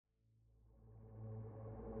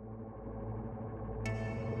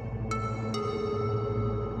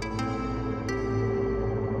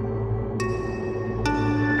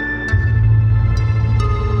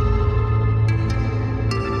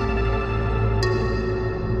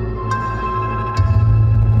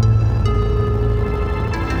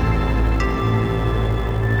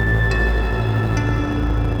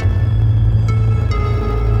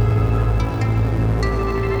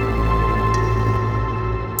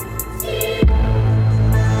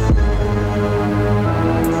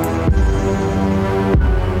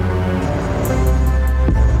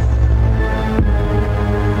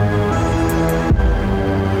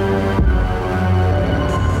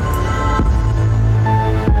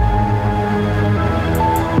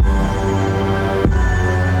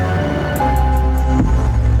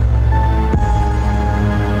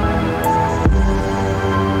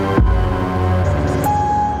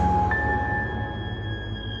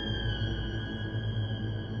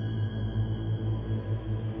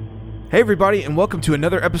Hey everybody, and welcome to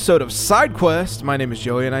another episode of SideQuest. My name is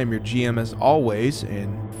Joey, and I am your GM as always.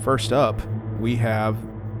 And first up, we have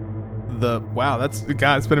it's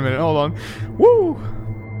been a minute. Hold on. Woo!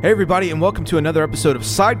 Hey everybody, and welcome to another episode of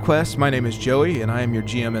SideQuest. My name is Joey, and I am your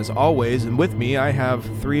GM as always. And with me, I have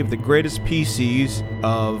three of the greatest PCs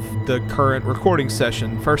of the current recording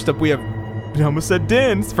session. First up, we have, I almost said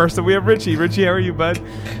Dins. First up, we have Richie. Richie, how are you, bud?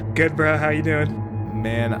 Good, bro. How you doing?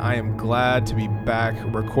 Man, I am glad to be back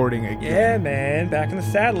recording again. Yeah, man. Back in the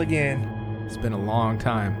saddle again. It's been a long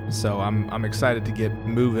time, so I'm excited to get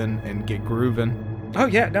moving and get grooving. Oh,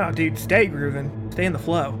 yeah. No, dude. Stay grooving. Stay in the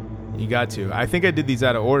flow. You got to. I think I did these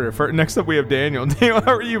out of order. Next up, we have Daniel. Daniel,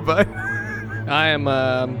 how are you, bud? I am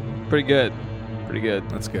pretty good. Pretty good.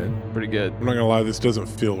 That's good. Pretty good. I'm not gonna lie, this doesn't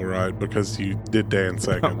feel right because you did Dan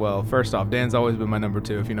second. Well, first off, Dan's always been my number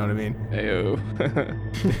two, if you know what I mean. Ayo.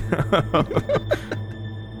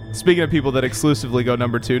 Speaking of people that exclusively go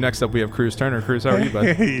number two, next up we have Cruz Turner. Cruz, how are you, bud?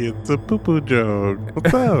 Hey, it's a poo-poo joke.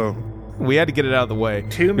 What's up? We had to get it out of the way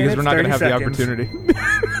 2 minutes, because we're not going to have 30 the opportunity.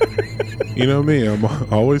 You know me, I'm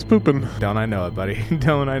always pooping. Don't I know it, buddy?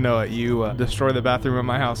 Don't I know it? You destroy the bathroom in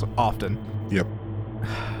my house often. Yep.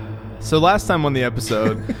 So last time on the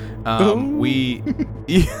episode,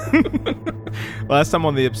 last time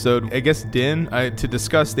on the episode, I guess Din, to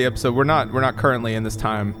discuss the episode, we're not currently in this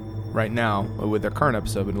time right now with the current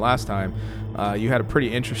episode, but last time, you had a pretty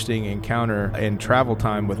interesting encounter in travel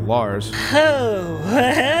time with Lars. Oh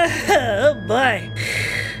boy.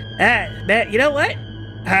 Man, you know what?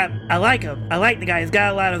 I like him. I like the guy. He's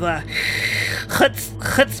got a lot of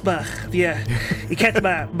chutzpah. You catch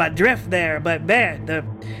my drift there. But man,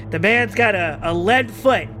 the man's got a lead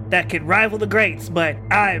foot that can rival the greats. But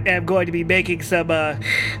I am going to be making some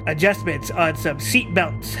adjustments on some seat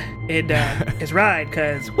belts in his ride,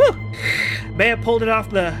 because man pulled it off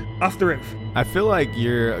the roof. I feel like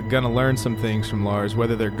you're gonna learn some things from Lars,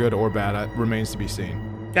 whether they're good or bad. Remains to be seen.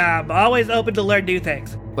 I'm always open to learn new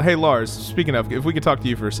things. Hey Lars, speaking of, if we could talk to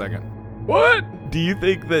you for a second. What? Do you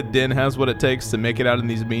think that Din has what it takes to make it out in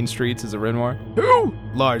these mean streets as a Renoir? Who?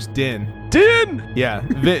 Lars, Din. Din? Yeah,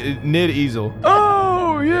 Nid Easel.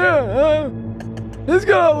 Oh, yeah. He's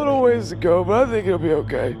got a little ways to go, but I think he'll be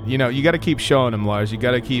okay. You know, you got to keep showing him, Lars. You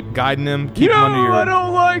got to keep guiding him. Keep him under your... I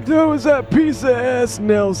don't like, though, is that piece of ass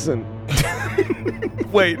Nelson.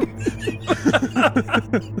 Wait.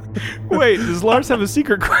 Wait, does Lars have a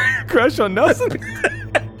secret crush on Nelson?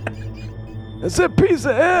 It's that piece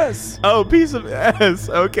of ass. Oh, piece of ass.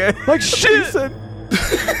 Okay. Like shit.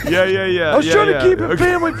 Yeah. I was trying to keep it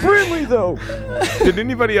family friendly, though. Did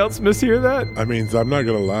anybody else mishear that? I mean, I'm not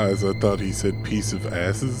gonna lie, so I thought he said piece of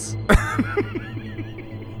asses.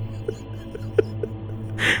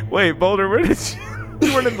 Wait, Boulder, where did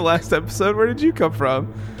you weren't in the last episode. Where did you come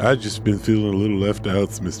from? I've just been feeling a little left out,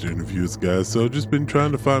 Mr. Interviews, guys, so I've just been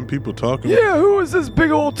trying to find people talking. Yeah, who is this big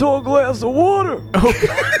old tall glass of water?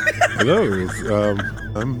 Hello,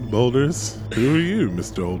 I'm Boulders. Who are you,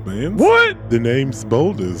 Mr. Old Man? What? The name's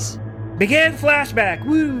Boulders. Begin flashback.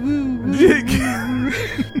 Woo, woo, woo.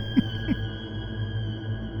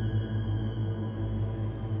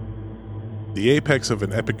 The apex of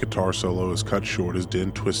an epic guitar solo is cut short as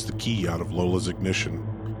Din twists the key out of Lola's ignition.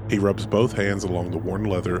 He rubs both hands along the worn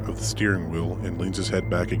leather of the steering wheel and leans his head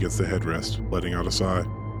back against the headrest, letting out a sigh.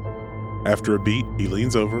 After a beat, he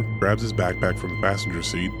leans over, grabs his backpack from the passenger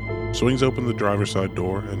seat, swings open the driver's side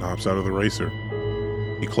door, and hops out of the racer.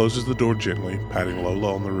 He closes the door gently, patting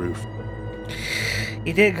Lola on the roof.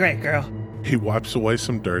 You did great, girl. He wipes away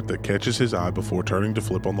some dirt that catches his eye before turning to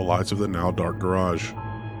flip on the lights of the now dark garage.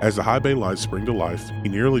 As the high bay lights spring to life, he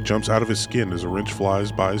nearly jumps out of his skin as a wrench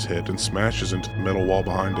flies by his head and smashes into the metal wall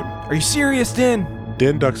behind him. Are you serious, Din?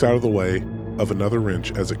 Din ducks out of the way of another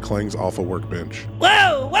wrench as it clangs off a workbench.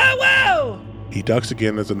 Whoa, whoa, whoa! He ducks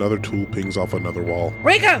again as another tool pings off another wall.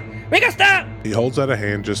 Rico, stop! He holds out a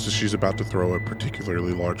hand just as she's about to throw a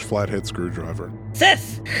particularly large flathead screwdriver.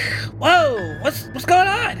 Sis! Whoa, what's going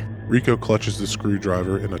on? Rico clutches the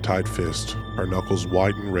screwdriver in a tight fist, her knuckles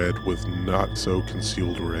white and red with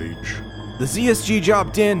not-so-concealed rage. The ZSG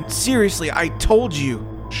job, Din. Seriously, I told you.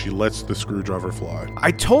 She lets the screwdriver fly.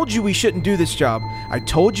 I told you we shouldn't do this job. I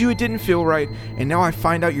told you it didn't feel right, and now I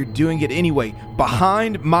find out you're doing it anyway,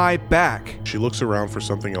 behind my back. She looks around for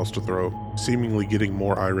something else to throw, seemingly getting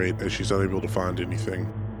more irate as she's unable to find anything.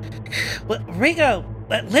 Well, Rico,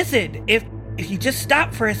 listen, if you just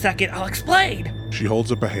stop for a second, I'll explain. She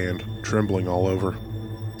holds up a hand, trembling all over.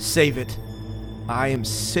 Save it. I am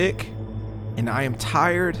sick, and I am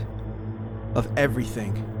tired of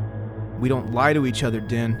everything. We don't lie to each other,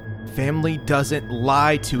 Din. Family doesn't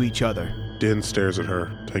lie to each other. Din stares at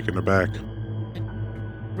her, taken aback.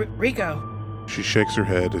 Rico. She shakes her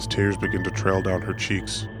head as tears begin to trail down her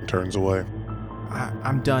cheeks and turns away.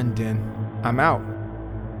 I'm done, Din. I'm out.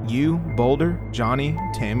 You, Boulder, Johnny,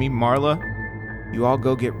 Tammy, Marla, you all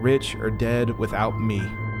go get rich or dead without me.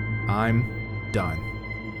 I'm done.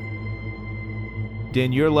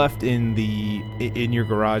 Din, you're left in your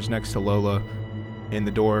garage next to Lola, and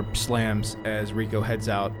the door slams as Rico heads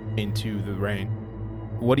out into the rain.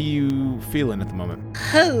 What are you feeling at the moment?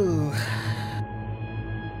 Oh.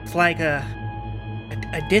 It's like a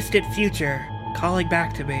distant future calling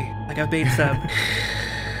back to me. Like I've made some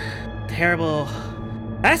terrible...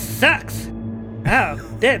 That sucks! Oh,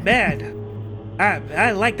 dead man.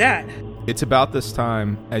 I like that. It's about this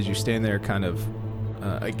time, as you stand there kind of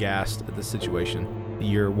aghast at the situation,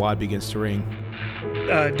 your wad begins to ring.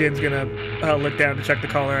 Din's gonna look down to check the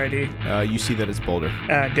caller ID. You see that it's Boulder.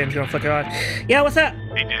 Din's gonna flick it on. Yeah, what's up?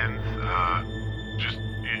 Hey, Dan. Just,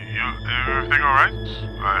 everything alright?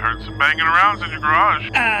 I heard some banging around in your garage.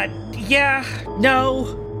 Yeah,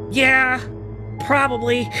 no, yeah,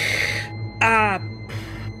 probably.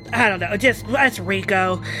 I don't know, that's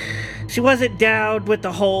Rico. She wasn't down with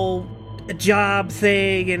the whole job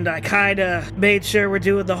thing, and I kinda made sure we're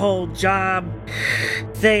doing the whole job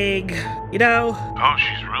thing, you know? Oh,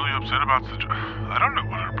 she's really upset about the job. I don't know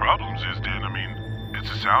what her problems is, Dan. I mean,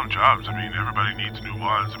 it's a sound job. I mean, everybody needs new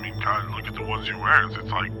wads. I mean, God, look at the ones you're wearing.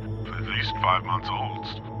 It's like at least 5 months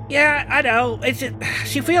old. Yeah, I know. It's just,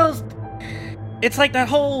 she feels... It's like that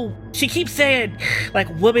whole... She keeps saying, like,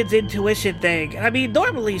 woman's intuition thing. I mean,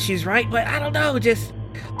 normally she's right, but I don't know, just...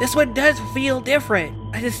 This one does feel different.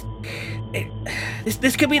 This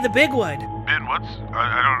could be the big one. Ben, what's...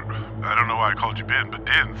 I don't know why I called you Ben, but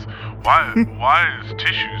Dins, why does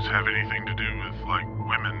tissues have anything to do with, like,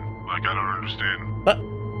 women? Like, I don't understand. But...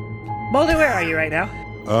 Boulder, where are you right now?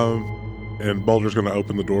 And Boulder's gonna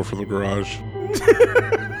open the door from the garage.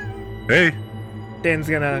 Hey! Din's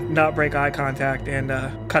gonna not break eye contact and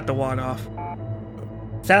cut the wand off.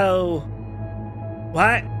 So,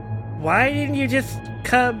 why didn't you just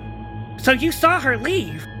come? So you saw her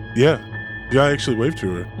leave? Yeah, I actually waved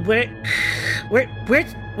to her.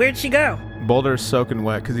 Where'd she go? Boulder's soaking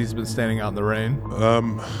wet because he's been standing out in the rain.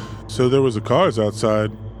 So there was a cars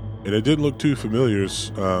outside, and it didn't look too familiar,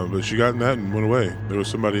 but she got in that and went away. There was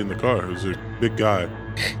somebody in the car. It was a big guy.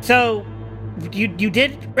 So, you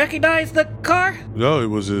did recognize the car? No, it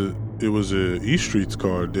was a E Street's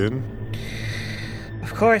car, didn't?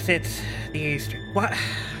 Of course it's the East. What?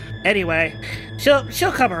 Anyway,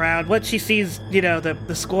 she'll come around once she sees, the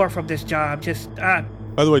score from this job. Just By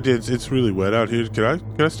the way, Dins, it's really wet out here. Can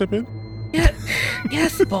I step in? Yeah,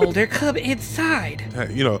 yes, Boulder, come inside.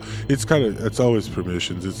 It's always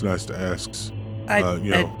permissions. It's nice to ask.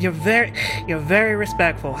 You're very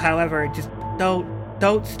respectful. However, just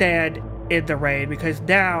don't stand in the rain, because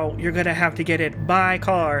now you're gonna have to get in my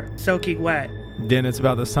car soaking wet. Din, it's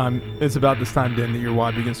about this time, Din, that your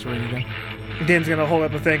wad begins to ring again. Din's gonna hold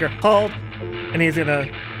up a finger. Hold. And he's gonna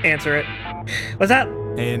answer it. What's up?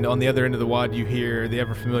 And on the other end of the wad, you hear the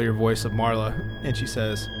ever-familiar voice of Marla, and she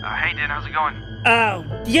says, Hey, Din, how's it going? Oh,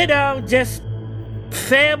 just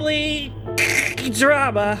family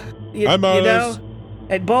drama. Hi, Marla.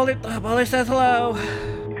 And Boulder says hello.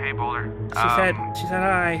 Hey, Boulder. She said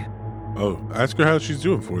hi. Oh, ask her how she's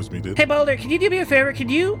doing for us, me, Din. Hey, Boulder, can you do me a favor? Can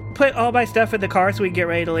you put all my stuff in the car so we can get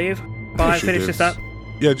ready to leave while I finish this up?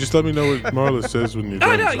 Yeah, just let me know what Marla says when you're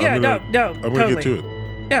done. No, I'm totally. gonna get to it.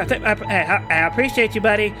 Yeah, I appreciate you,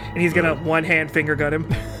 buddy. And he's gonna one-hand finger gun him.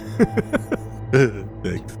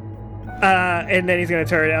 Thanks. And then he's gonna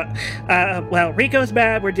turn out. Well, Rico's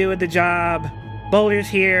mad. We're doing the job. Boulder's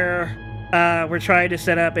here. We're trying to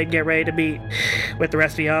set up and get ready to meet with the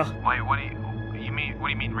rest of y'all. Wait, what do you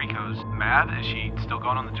mean Rico's mad? Is she still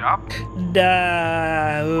going on the job?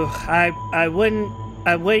 No, I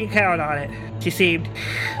wouldn't count on it. She seemed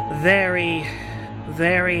very,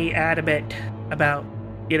 very adamant about,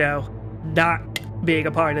 not being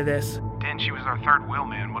a part of this. Din, she was our third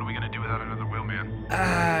wheelman. What are we gonna do without another wheelman?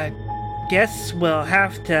 Guess we'll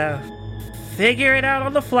have to figure it out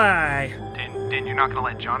on the fly. Din, you're not gonna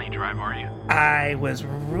let Johnny drive, are you? I was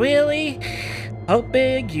really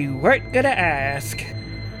hoping you weren't gonna ask.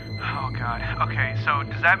 Oh, God. Okay, so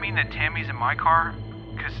does that mean that Tammy's in my car?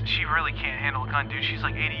 Because she really can't handle a gun, dude. She's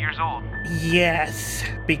like 80 years old. Yes,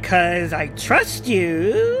 because I trust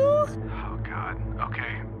you. Oh, God.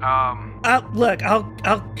 Okay. Look,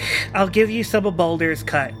 I'll give you some of Boulder's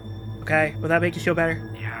cut. Okay? Will that make you feel better?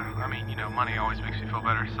 Yeah, I mean, money always makes me feel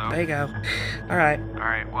better, so... There you go. All right,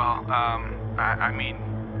 well, I mean,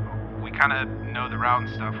 we kind of know the route and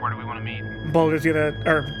stuff. Where do we want to meet? Boulder.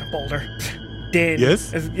 Din.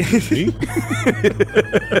 Yes? Me?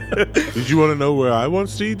 Did you want to know where I want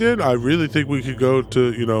to eat then? I really think we could go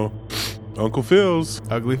to, Uncle Phil's.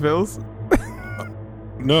 Ugly Phil's?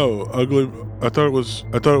 No, ugly. I thought it was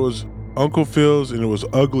Uncle Phil's and it was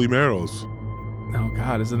Ugly Merrill's. Oh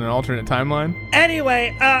God, is it an alternate timeline?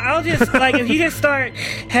 Anyway, I'll just if you just start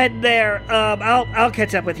heading there, I'll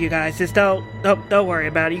catch up with you guys. Just don't worry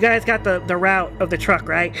about it. You guys got the route of the truck,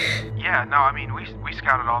 right? Yeah, no, I mean, we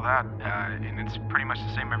scouted all that, and it's pretty much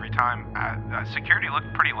the same every time. Security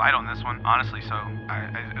looked pretty light on this one, honestly, so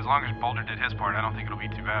as long as Boulder did his part, I don't think it'll be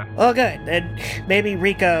too bad. Oh, good. And maybe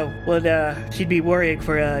Rico would, she'd be worrying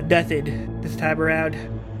for nothing this time around.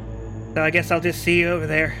 So I guess I'll just see you over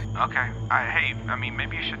there. Okay. Hey, I mean,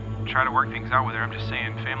 maybe you should try to work things out with her. I'm just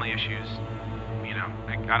saying, family issues.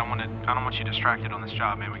 I don't want you distracted on this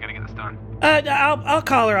job, man. We gotta get this done. I'll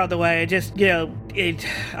call her on the way. Just I'll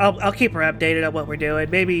keep her updated on what we're doing.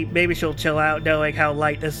 Maybe she'll chill out knowing how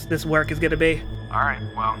light this work is gonna be. All right.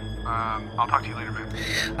 Well, I'll talk to you later, man.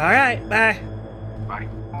 All right. Bye. Bye.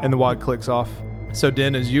 And the wad clicks off. So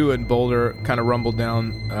Din, as you and Boulder kind of rumble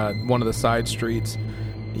down one of the side streets,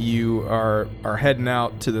 you are heading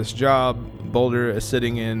out to this job. Boulder is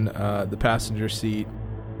sitting in the passenger seat.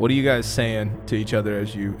 What are you guys saying to each other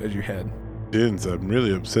as you head? Dins, I'm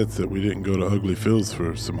really upset that we didn't go to Ugly Phil's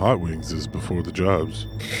for some hot wings as before the jobs.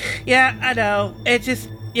 Yeah, I know. It's just,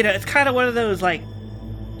 it's kind of one of those,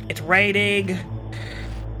 it's raining.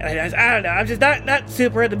 I don't know. I'm just not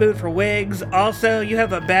super in the mood for wings. Also, you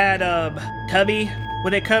have a bad tummy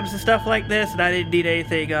when it comes to stuff like this, and I didn't need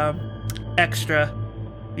anything extra.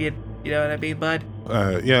 You know what I mean, bud?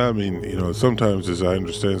 Yeah, I mean, sometimes as I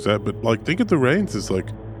understand that, but think of the rains as like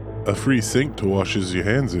a free sink to wash your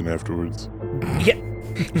hands in afterwards. Yeah,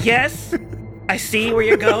 yes, I see where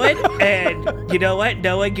you're going, and you know what?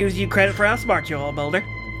 No one gives you credit for how smart you are, Boulder.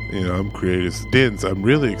 I'm creative. Dins, I'm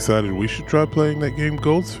really excited. We should try playing that game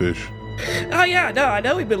Goldfish. Oh yeah, no, I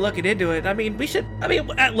know we've been looking into it.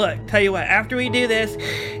 Look, tell you what, after we do this,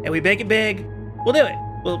 and we make it big, we'll do it.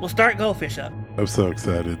 We'll start Goldfish up. I'm so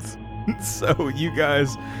excited. So you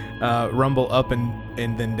guys rumble up and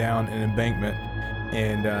then down an embankment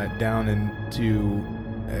and down into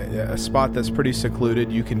a spot that's pretty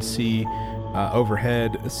secluded. You can see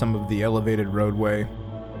overhead some of the elevated roadway,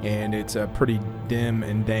 and it's a pretty dim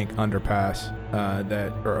and dank underpass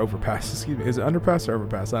overpass. Excuse me, is it underpass or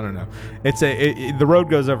overpass? I don't know. The road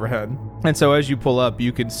goes overhead, and so as you pull up,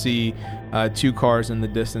 you can see two cars in the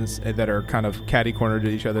distance that are kind of catty-cornered to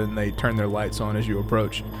each other, and they turn their lights on as you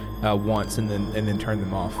approach once, and then turn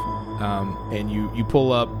them off. And you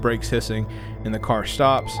pull up, brakes hissing, and the car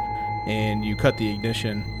stops, and you cut the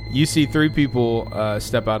ignition. You see three people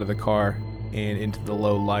step out of the car and into the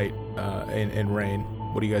low light and rain.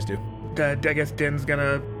 What do you guys do? I guess Din's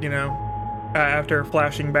gonna, after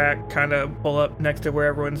flashing back, kind of pull up next to where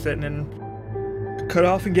everyone's sitting and cut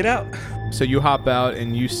off and get out. So you hop out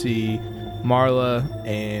and you see Marla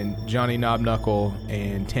and Johnny Knobknuckle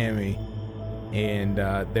and Tammy, and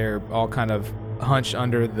they're all kind of hunched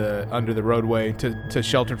under the roadway to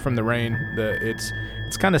shelter from the rain.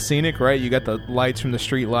 It's kind of scenic, right? You got the lights from the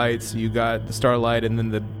street lights, you got the starlight, and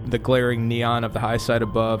then the glaring neon of the high side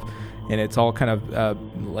above, and it's all kind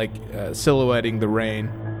of silhouetting the rain,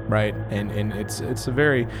 right? And it's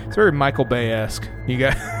very Michael Bay-esque. You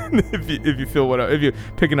got if you feel if you're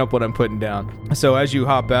picking up what I'm putting down. So as you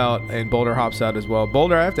hop out, and Boulder hops out as well.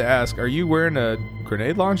 Boulder, I have to ask, are you wearing a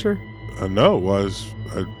grenade launcher? No,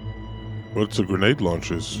 what's a grenade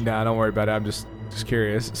launcher? Nah, don't worry about it. I'm just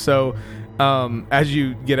curious. So as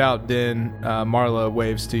you get out, Din, Marla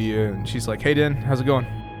waves to you, and she's like, "Hey, Din, how's it going?"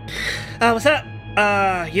 What's up?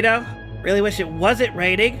 Really wish it wasn't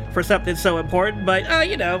raining for something so important, but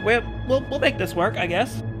we'll make this work, I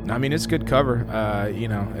guess. I mean, it's good cover.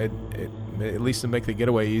 It at least to make the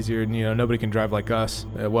getaway easier, and nobody can drive like us.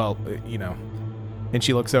 And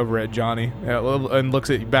she looks over at Johnny and looks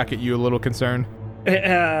back at you a little concerned.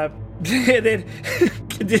 And then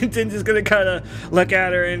Din's just gonna kind of look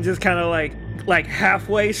at her and just kind of like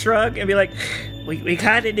halfway shrug and be like, "We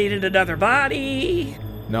kind of needed another body."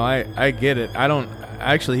 No, I get it. I don't.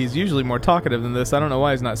 Actually, he's usually more talkative than this. I don't know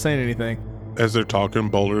why he's not saying anything. As they're talking,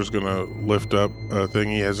 Boulder's gonna lift up a thing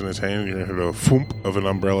he has in his hand. You're gonna hit a thump of an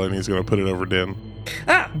umbrella, and he's gonna put it over Din.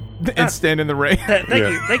 And stand in the rain.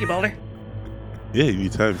 Thank you, Boulder. Yeah,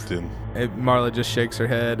 anytime, Din. And Marla just shakes her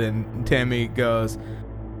head, and Tammy goes,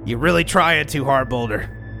 "You really trying too hard, Boulder.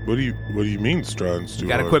 What do you mean, Strons? You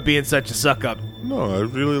gotta quit being such a suck up." No, I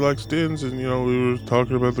really like Stins, and we were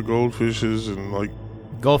talking about the goldfishes and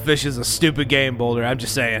Goldfish is a stupid game, Boulder. I'm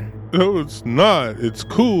just saying. No, it's not. It's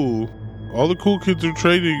cool. All the cool kids are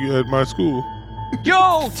trading at my school.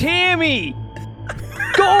 Yo, Tammy!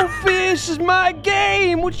 Goldfish is my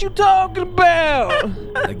game! What you talking about?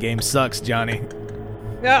 The game sucks, Johnny.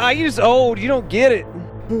 Nah, you just old. You don't get it.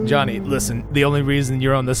 Johnny, listen, the only reason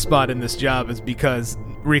you're on the spot in this job is because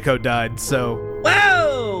Rico died, so...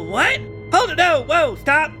 Whoa! What? Hold it! No! Whoa!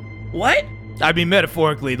 Stop! What? I mean,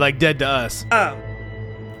 metaphorically, like dead to us. Oh.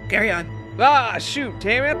 Carry on. Ah, shoot,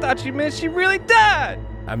 Tammy. I thought you meant she really died.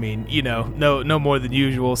 I mean, you know, no more than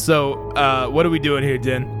usual. So, what are we doing here,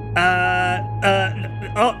 Den?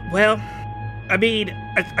 Oh, well, I mean,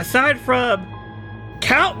 aside from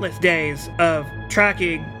countless days of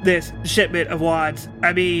tracking this shipment of wads,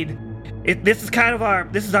 I mean, this is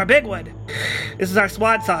our big one. This is our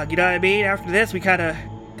swan song, you know what I mean? After this, we kind of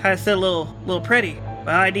sit a little pretty.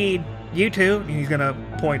 But I need you two, And he's gonna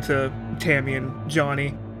point to Tammy and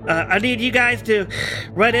Johnny. I need you guys to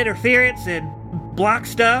run interference and block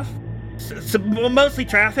stuff. Mostly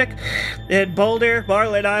traffic. And Boulder,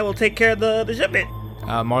 Marla, and I will take care of the shipment.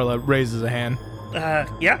 Marla raises a hand.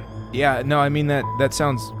 Yeah. Yeah, no, I mean, that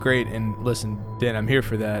sounds great, and listen, Dan, I'm here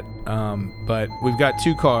for that, but we've got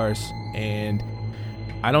 2 cars, and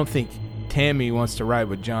I don't think Tammy wants to ride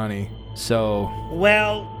with Johnny, so...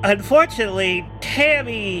 Well, unfortunately,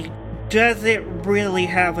 Tammy doesn't really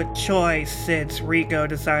have a choice since Rico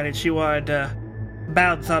decided she wanted to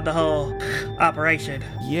bounce on the whole operation.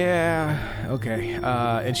 Yeah, okay,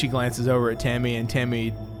 and she glances over at Tammy, and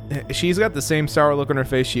Tammy... She's got the same sour look on her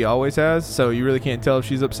face she always has, so you really can't tell if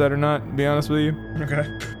she's upset or not, to be honest with you. Okay.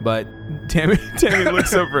 But Tammy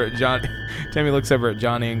looks over at John. Tammy looks over at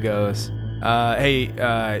Johnny and goes, "Hey,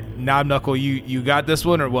 Knob Knuckle, you got this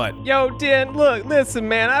one or what?" Yo, Den, look, listen,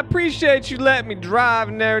 man. I appreciate you letting me drive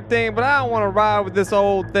and everything, but I don't want to ride with this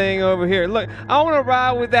old thing over here. Look, I want to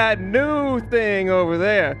ride with that new thing over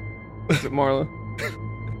there. Is it Marla?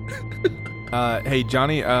 Hey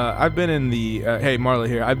Johnny, I've been in the hey Marla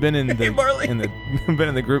here. I've been in the been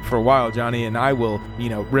in the group for a while, Johnny, and I will,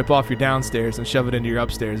 rip off your downstairs and shove it into your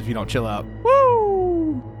upstairs if you don't chill out.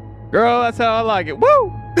 Woo! Girl, that's how I like it.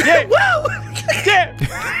 Woo! Yeah! Woo! Yeah!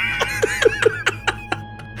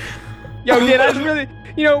 Yo, Dan, I just really,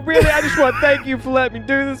 I just want to thank you for letting me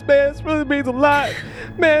do this, man. This really means a lot.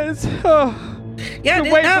 Man, it's, Yeah,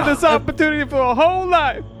 been waiting for this opportunity for a whole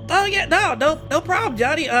life. Oh yeah, no problem,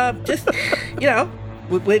 Johnny. Just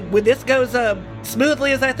when this goes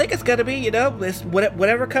smoothly as I think it's gonna be, this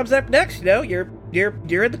whatever comes up next, you're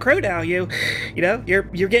in the crew now. You're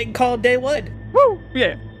getting called day one. Woo!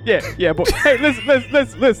 Yeah, boy. Hey, listen.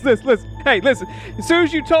 Hey, listen. As soon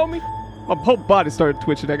as you told me, my whole body started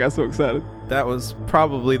twitching. I got so excited. That was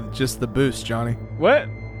probably just the boost, Johnny. What?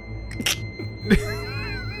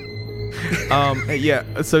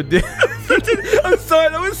 Yeah. So I'm sorry,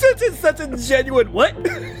 that was such a genuine what?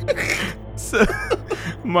 So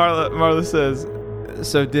Marla says,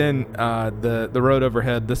 so Den, the road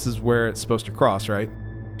overhead, this is where it's supposed to cross, right?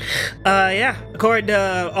 Yeah. According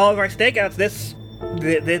to all of our stakeouts, this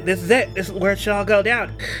is it. This is where it should all go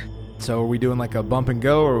down. So are we doing like a bump and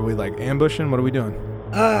go, or are we like ambushing? What are we doing?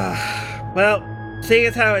 Well, seeing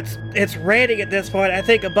as how it's raining at this point, I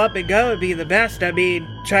think a bump and go would be the best. I mean,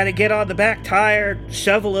 try to get on the back tire,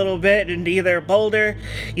 shove a little bit, and either Boulder,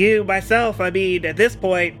 you, myself, I mean, at this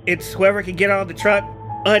point, it's whoever can get on the truck,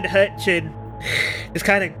 unhitch, and just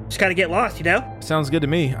kind of get lost, Sounds good to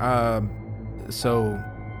me. So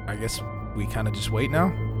I guess we kind of just wait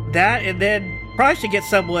now? That, and then probably should get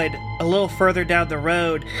someone a little further down the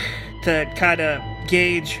road to kind of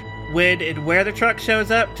gauge when and where the truck shows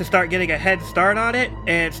up to start getting a head start on it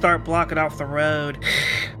and start blocking off the road.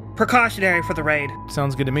 Precautionary for the raid.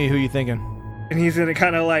 Sounds good to me. Who you thinking? And he's gonna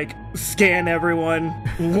kind of like scan everyone,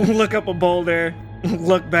 look up a Boulder,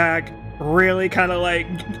 look back, really kind of like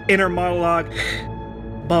inner monologue.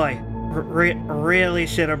 Boy, really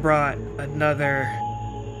should have brought another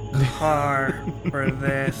car for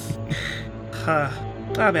this. I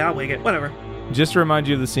mean, I'll wing it. Whatever. Just to remind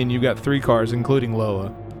you of the scene, you've got 3 cars, including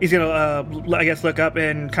Lola. He's gonna, I guess, look up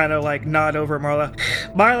and kind of like nod over at Marla.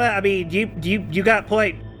 Marla, I mean, you got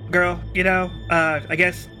point, girl. I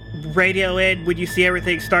guess radio in when you see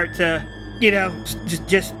everything start to,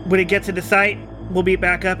 just when it gets into sight, we'll meet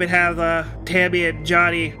back up and have Tammy and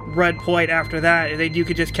Johnny run point after that, and then you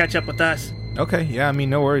could just catch up with us. Okay, yeah, I mean,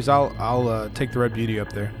 no worries. I'll take the Red Beauty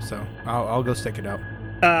up there, so I'll go stick it out.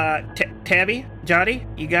 Tammy, Johnny,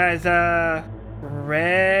 you guys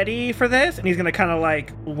ready for this? And he's gonna kind of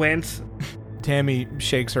like wince. Tammy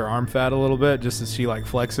shakes her arm fat a little bit just as she like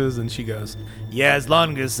flexes, and she goes, "Yeah, as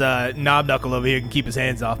long as Knob Knuckle over here can keep his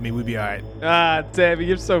hands off me, we'll be all right." Ah, Tammy,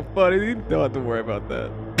 you're so funny. You don't have to worry about that.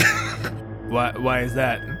 Why is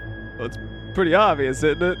that? Well, it's pretty obvious,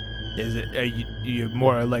 isn't it? Is it you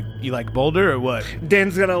more like you like Boulder or what?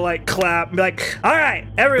 Din's gonna like clap and be like, all right,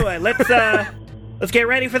 everyone, let's get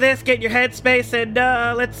ready for this, get in your headspace, and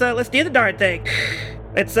let's do the darn thing.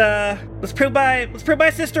 Let's prove my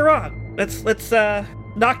sister wrong. Let's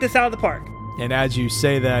knock this out of the park. And as you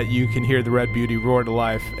say that, you can hear the Red Beauty roar to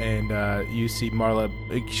life, and you see Marla.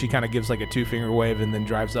 She kind of gives like a 2-finger wave and then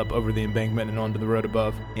drives up over the embankment and onto the road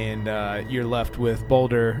above. And you're left with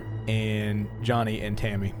Boulder and Johnny and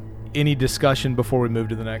Tammy. Any discussion before we move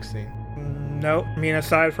to the next scene? Nope. I mean,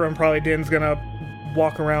 aside from probably Din's gonna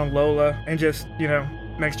walk around Lola and just,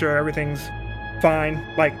 make sure everything's fine.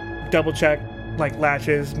 Like, double check, like,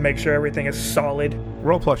 latches, make sure everything is solid.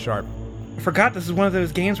 Roll plus sharp. I forgot this is one of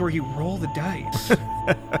those games where you roll the dice.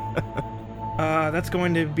 That's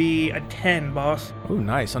going to be a 10, boss. Oh,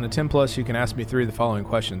 nice. On a 10 plus, you can ask me 3 of the following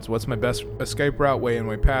questions. What's my best escape route, way in,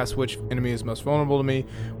 way past? Which enemy is most vulnerable to me?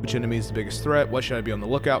 Which enemy is the biggest threat? What should I be on the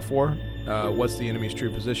lookout for? What's the enemy's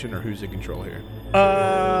true position, or who's in control here?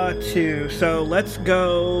 2. So let's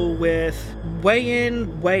go with way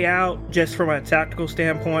in, way out, just from a tactical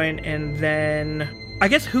standpoint, and then I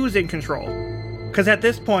guess who's in control? Because at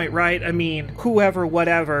this point, right, I mean, whoever,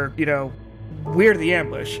 whatever, we're the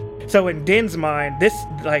ambush. So in Din's mind,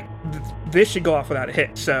 this should go off without a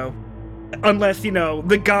hit. So unless,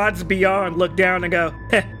 the gods beyond look down and go,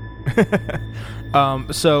 heh.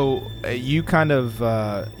 So you kind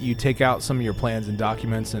of, you take out some of your plans and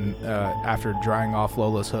documents, and after drying off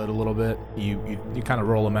Lola's hood a little bit, you kind of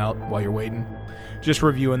roll them out while you're waiting. Just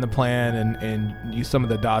reviewing the plan and use some of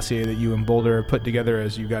the dossier that you and Boulder put together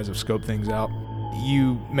as you guys have scoped things out.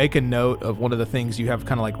 You make a note of one of the things you have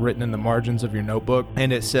kind of like written in the margins of your notebook,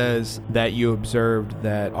 and it says that you observed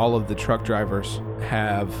that all of the truck drivers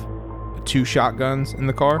have 2 shotguns in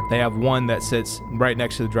the car. They have one that sits right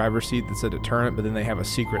next to the driver's seat that's a deterrent, but then they have a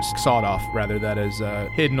secret sawed-off, rather, that is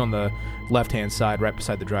hidden on the left-hand side right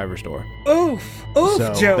beside the driver's door. Oof,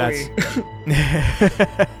 So Joey.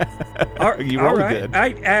 You rolled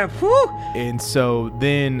right. good. Whew. And so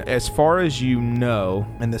then, as far as you know,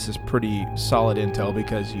 and this is pretty solid intel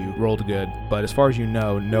because you rolled good, but as far as you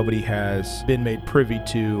know, nobody has been made privy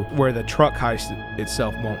to where the truck heist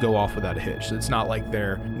itself won't go off without a hitch. So it's not like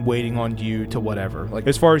they're waiting on you to whatever. Like,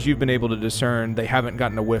 as far as you've been able to discern, they haven't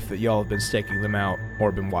gotten a whiff that y'all have been staking them out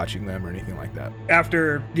or been watching them or anything like that.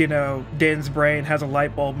 After, Din's brain has a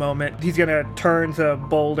light bulb moment, he's gonna turn to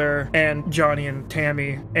Boulder and Johnny and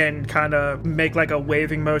Tammy and kind of make like a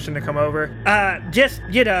waving motion to come over. Just,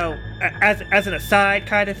 as an aside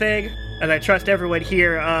kind of thing, and I trust everyone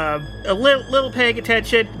here, a little paying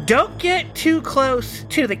attention. Don't get too close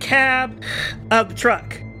to the cab of the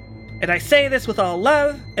truck. And I say this with all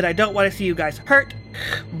love, and I don't want to see you guys hurt,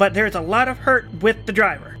 but there's a lot of hurt with the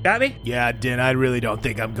driver. Got me? Yeah, Din, I really don't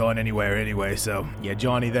think I'm going anywhere anyway, so yeah,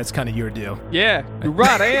 Johnny, that's kind of your deal. Yeah, you're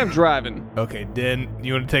right, I am driving. Okay, Din,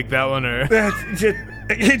 you want to take that one, or?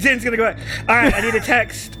 Din's gonna go, all right, I need to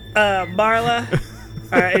text Marla.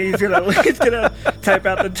 All right, he's gonna type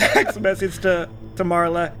out the text message to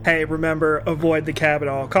Marla. Hey, remember, avoid the cab at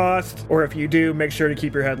all costs, or if you do, make sure to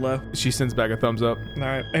keep your head low. She sends back a thumbs up. All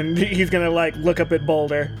right, and he's gonna like look up at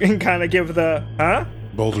Boulder and kind of give the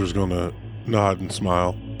Boulder's gonna nod and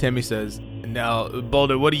smile. Tammy says, "Now,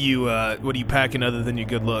 Boulder, what are you packing other than your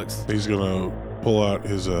good looks?" He's gonna pull out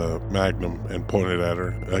his Magnum and point it at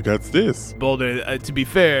her. I got this. Boulder, to be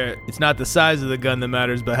fair, it's not the size of the gun that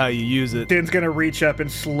matters, but how you use it. Din's gonna reach up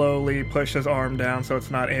and slowly push his arm down so it's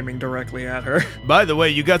not aiming directly at her. By the way,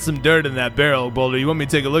 you got some dirt in that barrel, Boulder. You want me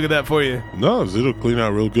to take a look at that for you? No, it'll clean out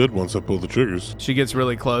real good once I pull the triggers. She gets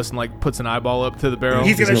really close and like puts an eyeball up to the barrel.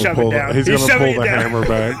 He's gonna shove it down. He's gonna shoving pull it the down. hammer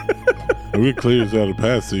back. And we clear this out of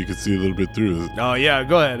path so you can see a little bit through it. Oh yeah,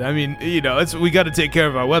 go ahead. I mean, we got to take care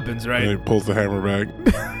of our weapons, right? And he pulls the hammer back.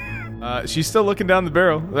 She's still looking down the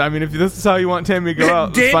barrel. I mean, if this is how you want Tammy to go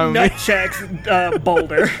out, that's Din fine with me. nut checks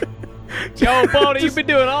Boulder. Yo, Boulder, you've been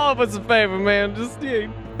doing all of us a favor, man.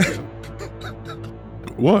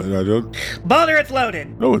 What? I don't. Boulder, it's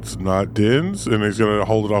loaded. No, it's not Din's. And he's gonna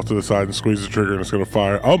hold it off to the side and squeeze the trigger, and it's gonna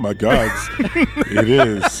fire. Oh my God! It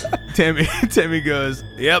is. Tammy goes,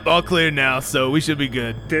 "Yep, all clear now, so we should be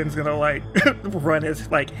good." Din's gonna like run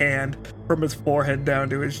his like hand from his forehead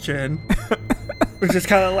down to his chin. Just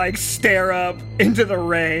kind of like stare up into the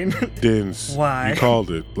rain. Din's. Why? You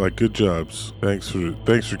called it. Like, good jobs. Thanks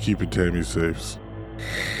for keeping Tammy safe.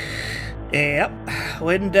 Yep.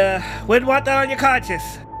 Wouldn't want that on your conscience.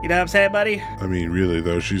 You know what I'm saying, buddy? I mean, really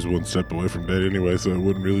though, she's one step away from dead anyway, so it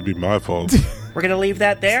wouldn't really be my fault. We're going to leave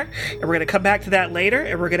that there, and we're going to come back to that later,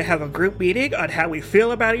 and we're going to have a group meeting on how we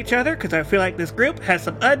feel about each other, because I feel like this group has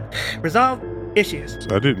some unresolved issues.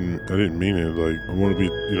 I didn't mean it. Like, I want to be,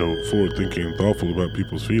 forward thinking and thoughtful about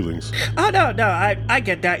people's feelings. Oh, no, I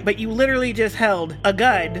get that. But you literally just held a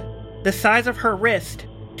gun the size of her wrist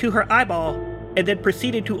to her eyeball and then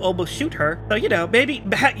proceeded to almost shoot her. So, maybe,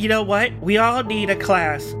 you know what? We all need a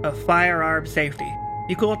class of firearm safety.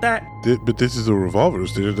 You cool with that? But this is a revolver.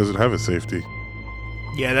 It doesn't have a safety.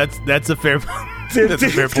 Yeah, that's a fair that's a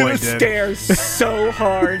fair point, Dan. Stares so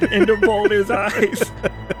hard into Boulder's eyes.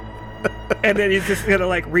 And then he's just gonna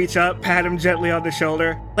reach up, pat him gently on the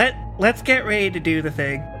shoulder. Let's get ready to do the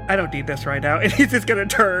thing. I don't need this right now. And he's just gonna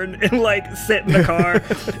turn and sit in the car.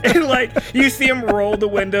 And you see him roll the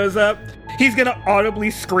windows up. He's gonna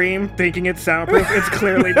audibly scream, thinking it's soundproof. It's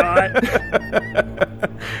clearly not.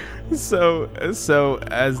 So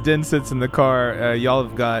as Din sits in the car, y'all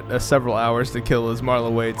have got several hours to kill as Marla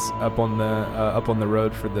waits up on the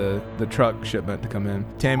road for the truck shipment to come in.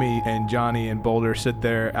 Tammy and Johnny and Boulder sit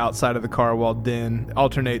there outside of the car while Din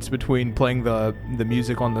alternates between playing the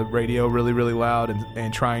music on the radio really, really loud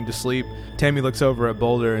and trying to sleep. Tammy looks over at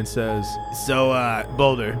Boulder and says, "So,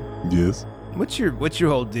 Boulder, Yes. what's your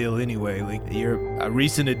whole deal anyway? Like, you're a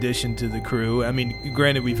recent addition to the crew. I mean,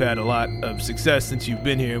 granted, we've had a lot of success since you've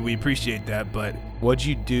been here, and we appreciate that, but what'd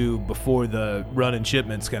you do before the running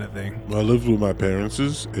shipments kind of thing?" I lived with my parents,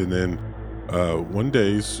 and then one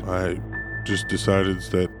day I just decided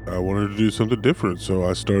that I wanted to do something different, so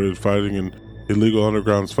I started fighting in illegal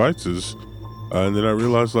underground fights, and then I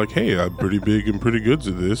realized, hey, I'm pretty big and pretty good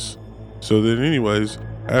at this. So then anyways,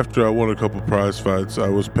 after I won a couple prize fights, I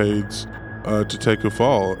was paid to take a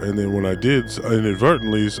fall, and then when I did,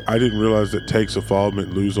 inadvertently, I didn't realize that takes a fall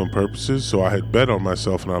meant lose on purposes, so I had bet on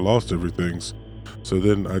myself and I lost everything. So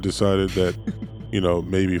then I decided that,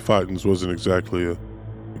 maybe fighting's wasn't exactly a,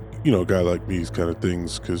 guy like me's kind of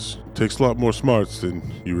things, because it takes a lot more smarts than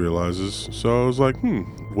you realizes. So I was like,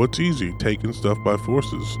 what's easy? Taking stuff by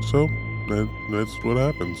forces. So that's what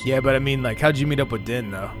happens. Yeah, but I mean, how'd you meet up with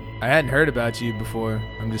Din, though? I hadn't heard about you before.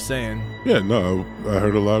 I'm just saying. Yeah, no, I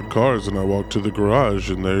heard a loud cars, and I walked to the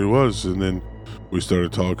garage, and there he was, and then we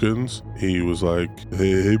started talking. He was like,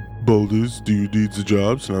 hey, Boulders, do you need the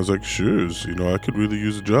jobs? And I was like, sure, I could really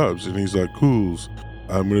use the jobs. And he's like, cools,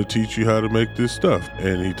 I'm going to teach you how to make this stuff.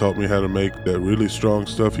 And he taught me how to make that really strong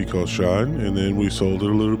stuff he calls shine, and then we sold it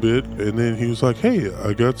a little bit, and then he was like, hey,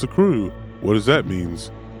 I got the crew. What does that mean?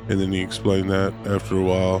 And then he explained that after a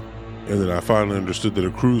while. And then I finally understood that a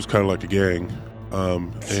crew's kind of like a gang.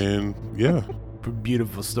 And yeah.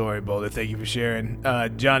 Beautiful story, Boulder. Thank you for sharing.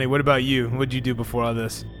 Johnny, what about you? What'd you do before all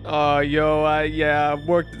this? I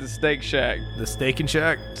worked at the Steak Shack. The Steak and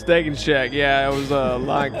Shack? Steak and Shack, yeah. I was a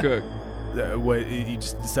line cook. What, you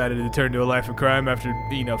just decided to turn to a life of crime after,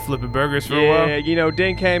 flipping burgers for a while? Yeah,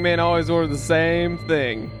 Din came in, always ordered the same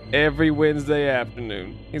thing every Wednesday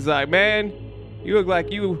afternoon. He's like, man, you look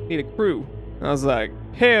like you need a crew. I was like,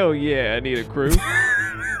 hell yeah, I need a crew.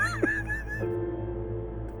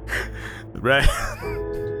 Right.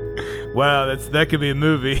 Wow, that could be a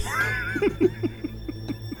movie.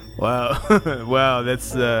 Wow, that's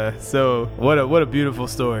so what a beautiful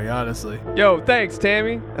story, honestly. Yo, thanks,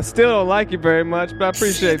 Tammy. I still don't like you very much, but I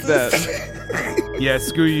appreciate that. Yeah,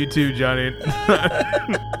 screw you too, Johnny.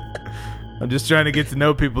 I'm just trying to get to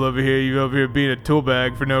know people over here. You over here being a tool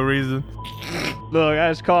bag for no reason. Look,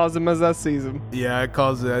 I just calls them as I sees them. Yeah,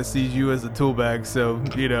 I see you as a tool bag, so,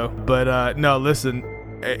 But, no, listen,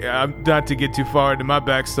 I'm not to get too far into my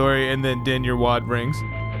backstory, and then Din, your wad rings.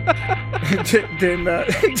 Din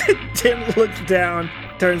looks down,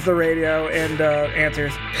 turns the radio, and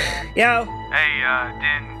answers. Yo. Hey,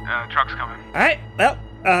 Din, truck's coming. All right, well,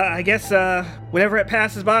 I guess whenever it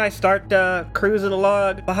passes by, start cruising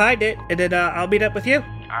along behind it, and then I'll meet up with you. All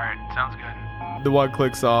right, sounds good. The wad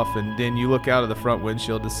clicks off, and then you look out of the front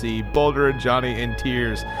windshield to see Boulder and Johnny in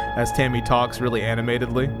tears as Tammy talks really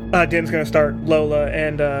animatedly. Din's gonna start Lola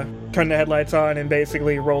and turn the headlights on and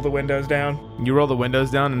basically roll the windows down. You roll the windows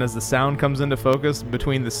down, and as the sound comes into focus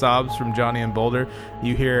between the sobs from Johnny and Boulder,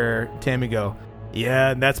 you hear Tammy go,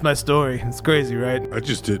 "Yeah, that's my story. It's crazy, right?" I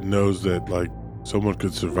just didn't know that, someone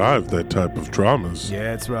could survive that type of traumas.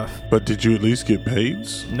 Yeah, it's rough. But did you at least get paid?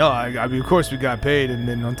 No, I mean, of course we got paid, and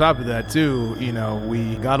then on top of that, too,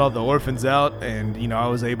 we got all the orphans out, and, I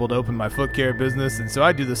was able to open my foot care business, and so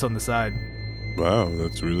I do this on the side. Wow,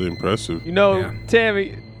 that's really impressive. Yeah.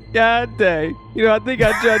 Tammy, God dang. I think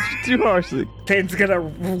I judged you too harshly. Din's gonna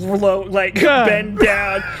bend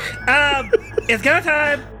down. It's go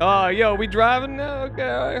time. Oh, yo, we driving now? Okay,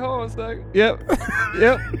 all right, hold on a second. Yep.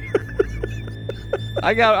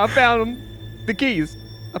 I found them. The keys.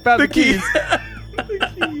 I found the keys.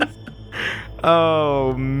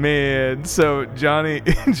 Oh man! So Johnny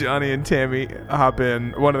and Tammy hop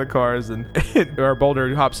in one of the cars, and our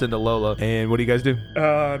Boulder hops into Lola. And what do you guys do?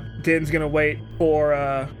 Din's gonna wait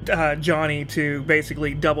for Johnny to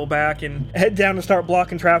basically double back and head down to start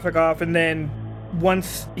blocking traffic off, and then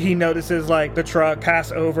once he notices like the truck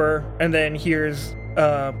pass over and then hears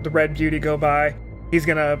the Red Beauty go by, he's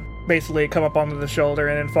gonna basically come up onto the shoulder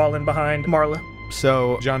and then fall in behind Marla.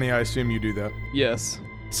 So Johnny, I assume you do that. Yes.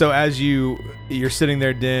 So as you're sitting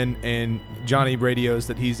there, Din, and Johnny radios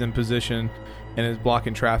that he's in position and is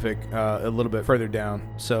blocking traffic a little bit further down.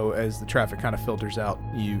 So as the traffic kind of filters out,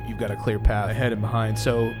 you've got a clear path ahead and behind.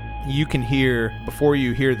 So you can hear, before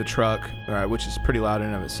you hear the truck, which is pretty loud in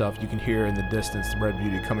and of itself, you can hear in the distance the Red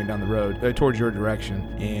Beauty coming down the road towards your direction.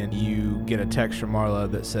 And you get a text from Marla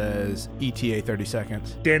that says ETA 30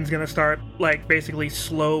 seconds. Din's gonna start like basically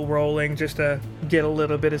slow rolling just to get a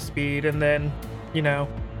little bit of speed, and then, you know,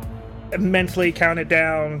 mentally count it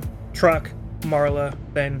down, truck, Marla,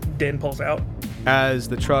 then Din pulls out. As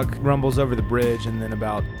the truck rumbles over the bridge, and then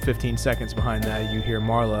about 15 seconds behind that, you hear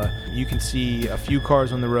Marla. You can see a few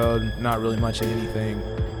cars on the road, not really much of anything,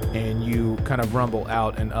 and you kind of rumble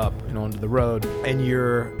out and up and onto the road, and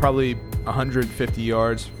you're probably 150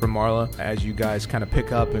 yards from Marla as you guys kind of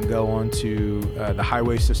pick up and go onto the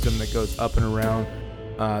highway system that goes up and around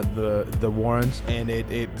the Warrens, and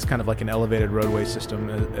it's kind of like an elevated roadway system,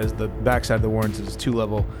 as the backside of the Warrens is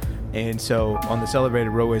 2-level. And so on this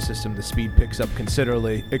elevated roadway system, the speed picks up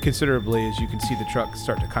considerably as you can see the truck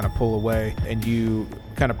start to kind of pull away, and you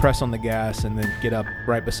kind of press on the gas and then get up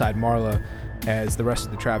right beside Marla as the rest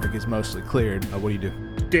of the traffic is mostly cleared. What do you do?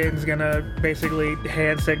 Din's gonna basically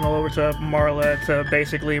hand signal over to Marla to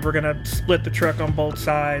basically, we're gonna split the truck on both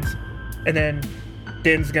sides, and then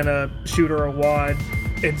Din's gonna shoot her a wad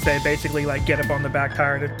and say basically like get up on the back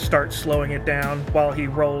tire to start slowing it down while he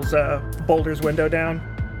rolls Boulder's window down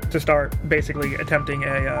to start basically attempting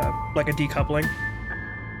a decoupling.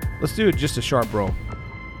 Let's do just a sharp roll.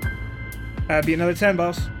 That'd be another 10,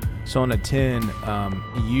 boss. So on a 10,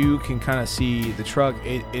 you can kind of see the truck.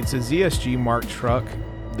 It's a ZSG marked truck.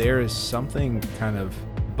 There is something kind of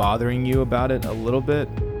bothering you about it a little bit.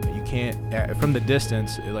 You can't, from the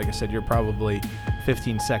distance, like I said, you're probably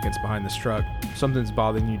 15 seconds behind this truck. Something's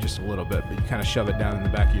bothering you just a little bit, but you kind of shove it down in the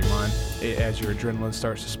back of your mind as your adrenaline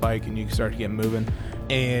starts to spike and you start to get moving.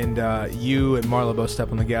 And you and Marla both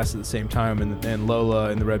step on the gas at the same time, and Lola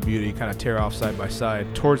and the Red Beauty kind of tear off side by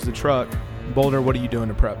side towards the truck. Boulder, what are you doing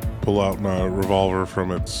to prep? Pull out my revolver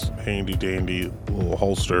from its handy-dandy little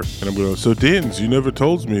holster, and I'm going, so Dins, you never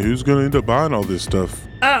told me who's going to end up buying all this stuff.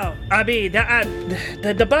 Oh, I mean,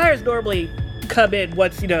 the buyers normally come in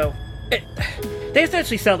once, they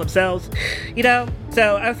essentially sell themselves,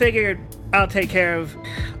 So I figured I'll take care of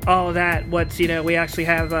all of that once, we actually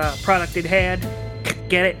have a product in hand.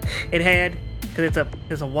 Get it? In hand? Because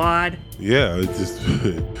it's a wad. Yeah,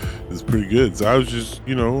 it's pretty good. So I was just,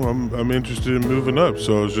 I'm interested in moving up,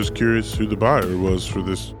 so I was just curious who the buyer was for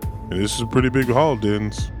this. And this is a pretty big haul,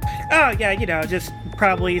 Dins. Oh, yeah, just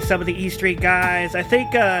probably some of the E Street guys. I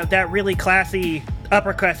think that really classy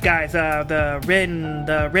upper crust guys, the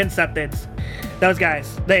Rin somethings, those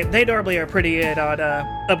guys, they normally are pretty in on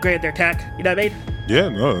upgrade their tech. You know what I mean? Yeah,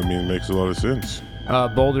 no, it makes a lot of sense.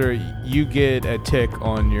 Boulder, you get a tick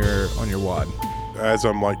on your wad. As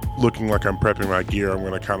I'm looking like I'm prepping my gear, I'm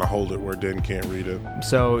going to kind of hold it where Din can't read it.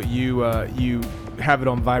 So you have it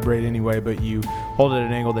on vibrate anyway, but you hold it at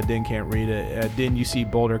an angle that Din can't read it. Din, you see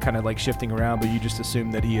Boulder kind of shifting around, but you just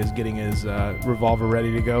assume that he is getting his revolver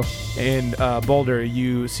ready to go. And Boulder,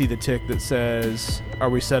 you see the tick that says, "Are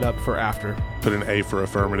we set up for after?" Put an A for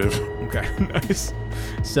affirmative. Okay, nice.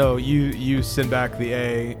 So you send back the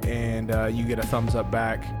A, and you get a thumbs up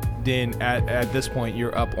back. Din, at this point,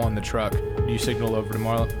 you're up on the truck. Do you signal over to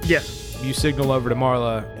Marla? Yes. You signal over to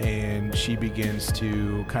Marla, and she begins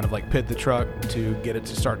to kind of pit the truck to get it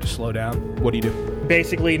to start to slow down. What do you do?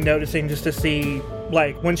 Basically noticing just to see,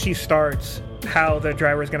 when she starts, how the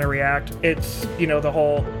driver's going to react. It's,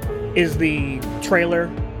 is the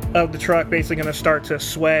trailer of the truck basically going to start to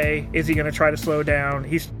sway? Is he going to try to slow down?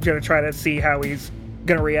 He's going to try to see how he's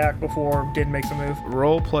going to react before Din makes a move.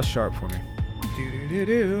 Roll plus sharp for me.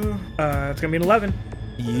 It's gonna be an 11.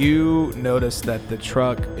 You notice that the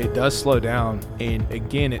truck, it does slow down, and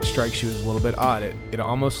again it strikes you as a little bit odd. It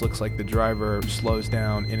almost looks like the driver slows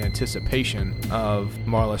down in anticipation of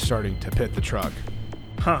Marla starting to pit the truck.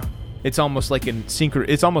 Huh. It's almost like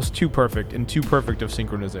it's almost too perfect of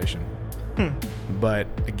synchronization. But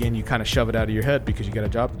again, you kind of shove it out of your head because you got a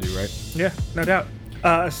job to do, right? Yeah, no doubt.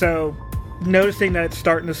 So noticing that it's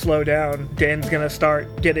starting to slow down, Din's gonna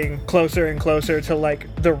start getting closer and closer to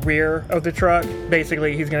like the rear of the truck.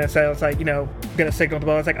 Basically, he's gonna say, it's like, you know, gonna signal to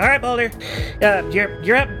Boulder. It's like, all right, Boulder,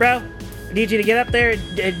 you're up, bro. I need you to get up there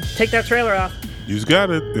and take that trailer off. You've got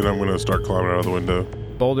it. And I'm going to start climbing out of the window.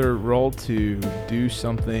 Boulder, roll to do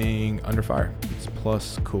something under fire. It's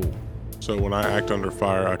plus cool. So when I act under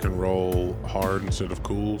fire, I can roll hard instead of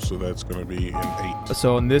cool, so that's going to be an 8.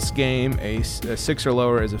 So in this game, a 6 or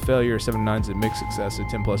lower is a failure, 7 to 9 is a mixed success, a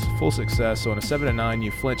 10 plus is full success. So on a 7 to 9,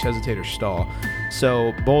 you flinch, hesitate, or stall.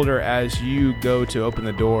 So Boulder, as you go to open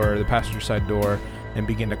the door, the passenger side door, and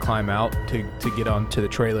begin to climb out to get onto the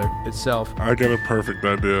trailer itself. I got a perfect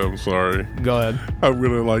idea. I'm sorry. Go ahead. I'm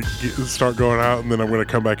going to start going out, and then I'm going to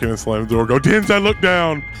come back in and slam the door, go, Dins, I look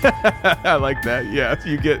down. I like that. Yeah,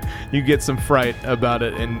 you get some fright about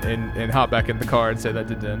it and hop back in the car and say that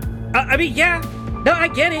to Den. I mean, yeah. No, I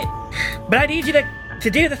get it. But I need you to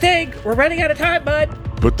do the thing. We're running out of time, bud.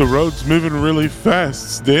 But the road's moving really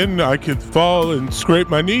fast. Then I could fall and scrape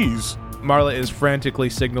my knees. Marla is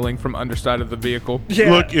frantically signaling from underside of the vehicle.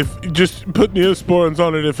 Yeah. Look, if just put Neosporins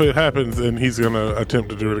on it if it happens, and he's going to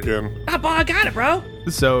attempt to do it again. Oh, boy, I got it, bro.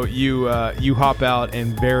 So you hop out,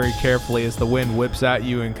 and very carefully, as the wind whips at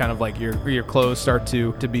you and kind of like your clothes start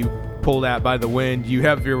to be pulled at by the wind, you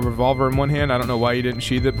have your revolver in one hand. I don't know why you didn't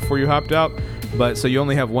sheath it before you hopped out, but so you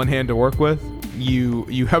only have one hand to work with.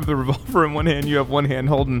 You have the revolver in one hand, you have one hand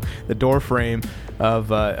holding the door frame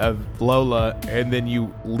of Lola, and then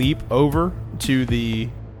you leap over to the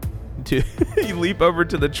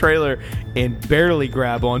trailer and barely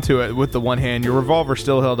grab onto it with the one hand. Your revolver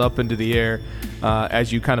still held up into the air.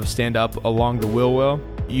 As you kind of stand up along the wheel well,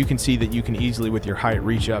 you can see that you can easily, with your height,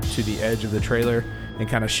 reach up to the edge of the trailer and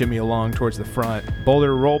kind of shimmy along towards the front.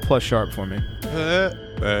 Boulder, roll plus sharp for me.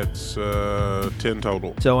 That's 10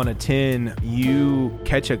 total. So on a 10, you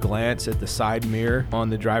catch a glance at the side mirror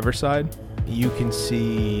on the driver's side. You can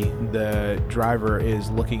see the driver is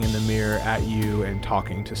looking in the mirror at you and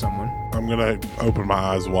talking to someone. I'm going to open my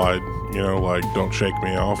eyes wide, like, don't shake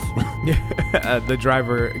me off. The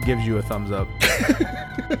driver gives you a thumbs up.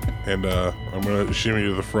 And I'm going to shimmy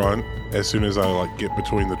to the front. As soon as I get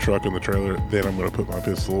between the truck and the trailer, then I'm going to put my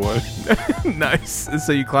pistol away. Nice.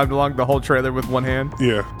 So you climbed along the whole trailer with one hand?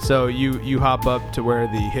 Yeah. So you hop up to where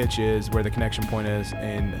the hitch is, where the connection point is,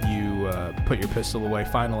 and you put your pistol away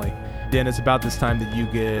finally. Then it's about this time that you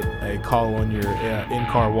get a call on your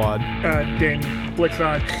in-car wad. Din flicks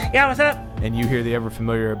on. Yeah, what's up? And you hear the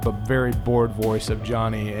ever-familiar but very bored voice of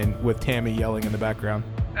Johnny, and with Tammy yelling in the background.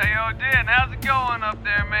 Hey, yo, Din, how's it going up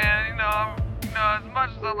there, man? As much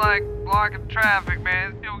as I like blocking traffic,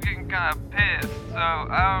 man, it's still getting kind of pissed. So,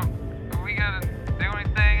 are we gonna do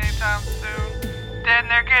anything anytime soon? Din,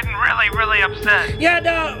 they're getting really, really upset. Yeah,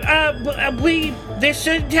 no, this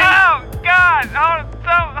shouldn't take... Oh, God! Hold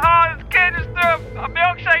on, this kid just threw a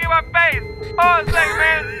milkshake in my face. Hold on a second,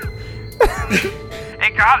 man.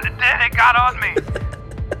 It got on me.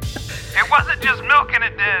 It wasn't just milk in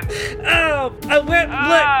it, Din.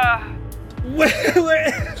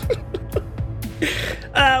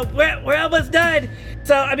 Oh, we're almost done.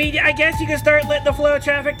 So, I mean, I guess you can start letting the flow of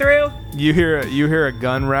traffic through. You hear a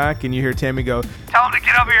gun rack, and you hear Tammy go, Tell him to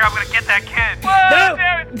get over here. I'm gonna get that kid. No,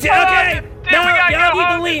 okay. Y'all need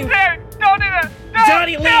to leave. Don't do that. No,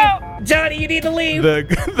 Johnny, leave. No. Johnny, you need to leave.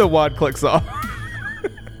 the wad clicks off.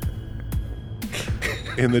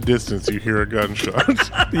 In the distance, you hear a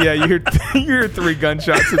gunshot. Yeah, you hear 3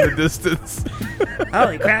 gunshots in the distance.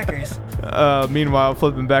 Holy crackers. Meanwhile,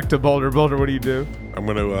 flipping back to Boulder. Boulder, what do you do? I'm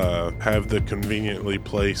going to have the conveniently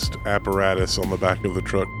placed apparatus on the back of the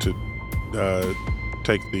truck to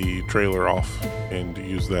take the trailer off and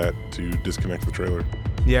use that to disconnect the trailer.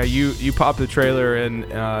 Yeah, you pop the trailer and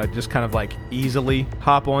just kind of like easily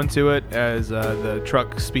hop onto it as the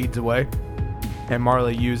truck speeds away. And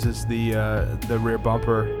Marley uses the rear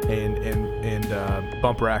bumper and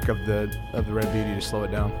bump rack of the Red Beauty to slow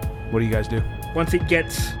it down. What do you guys do? Once it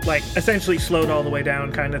gets essentially slowed all the way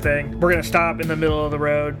down kind of thing, we're going to stop in the middle of the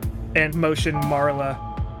road and motion Marla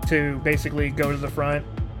to basically go to the front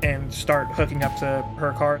and start hooking up to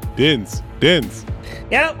her car. Dins.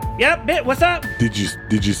 Yep, what's up? Did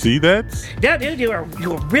you see that? Yeah, dude, you were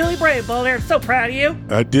really brave, Boulder. I'm so proud of you.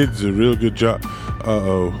 I did a real good job.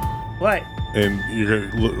 Uh-oh. What? And you're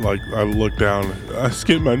gonna look like I look down. I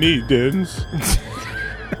skipped my knee, Dins.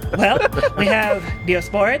 Well, we have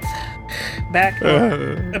Neosporins back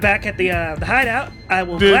at the hideout. I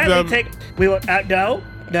will gladly take. We will.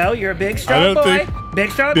 No, you're a big strong boy.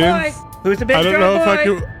 Big strong boy. Who's the big strong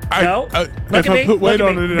boy? No. Look if at I me. put weight Look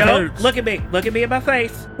on at it, me. it No. hurts. Look at me. Look at me in my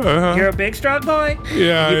face. Uh-huh. You're a big, strong boy.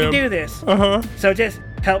 Yeah, You I can am. do this. Uh-huh. So just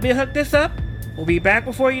help me hook this up. We'll be back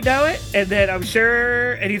before you know it, and then I'm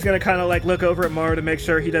sure, and he's gonna kind of like look over at Marla to make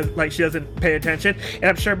sure he doesn't like she doesn't pay attention, and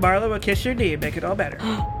I'm sure Marla will kiss your knee and make it all better.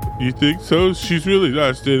 You think so? She's really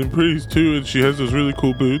nice, Dan, and pretty too, and she has those really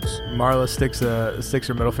cool boots. Marla sticks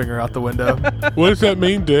her middle finger out the window. What does that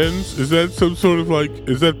mean, Dan? Is that some sort of like,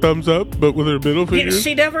 is that thumbs up, but with her middle Yeah, finger?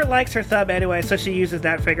 she never likes her thumb anyway, so she uses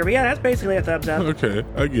that finger. But yeah, that's basically a thumbs up. Okay,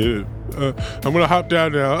 I get it. I'm gonna hop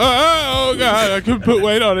down now. Oh God, I can put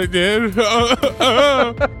weight on it, Dan.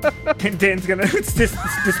 And Dan's gonna just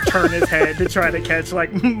turn his head to try to catch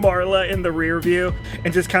like Marla in the rear view,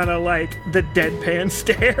 and just kind of like the deadpan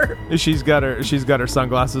stare. She's got her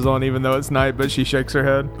sunglasses on even though it's night, but she shakes her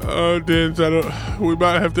head. Oh, Dan, we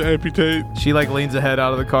might have to amputate. She like leans ahead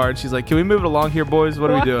out of the car and she's like, "Can we move it along here, boys?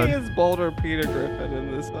 What are we doing?" Why is Boulder Peter Griffin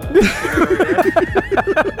in this?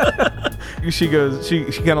 She goes. She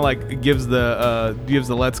kind of like gives the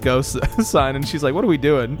let's go sign, and she's like, "What are we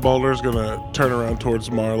doing?" Boulder's gonna turn around towards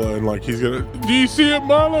Marla and like he's gonna. Do you see it,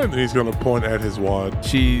 Marla? And he's gonna point at his wad.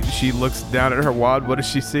 She looks down at her wad. What does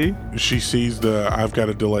she see? She sees the "I've got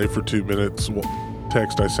a delay for 2 minutes"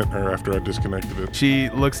 text I sent her after I disconnected it. She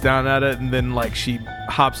looks down at it and then like she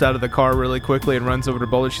hops out of the car really quickly and runs over to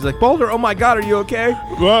Boulder. She's like, "Boulder, oh my God, are you okay?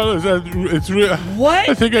 Well, it's real. What?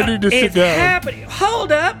 I think I need to sit is down. happening?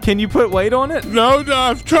 Hold up. Can you put weight on it?" No,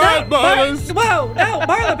 I've tried, Marla. Whoa, no,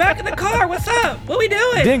 Marla, back in the car. What's up? What are we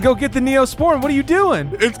doing? Then go get the Neosporin. What are you doing?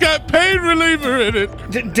 It's got pain reliever in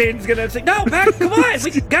it. Dan's gonna say, no, back, come on.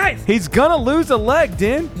 Guys, He's gonna lose a leg,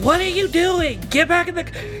 Din. what are you doing? Get back in the...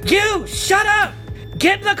 You, shut up.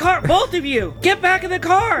 Get in the car, both of you. Get back in the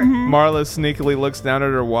car. Marla sneakily looks down at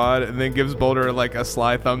her wad and then gives Boulder like a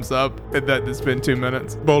sly thumbs up. That it's been 2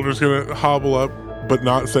 minutes. Boulder's gonna hobble up but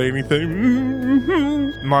not say anything.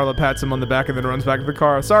 Marla pats him on the back and then runs back to the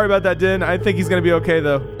car. "Sorry about that, Din. I think he's gonna be okay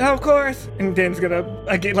though." Oh, of course. And Dan's gonna,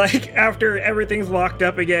 again, like, after everything's locked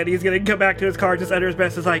up again, he's gonna go back to his car just under his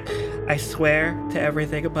breath. It's like, I swear to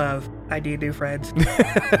everything above, I need new friends.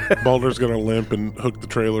 Boulder's gonna limp and hook the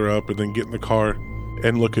trailer up and then get in the car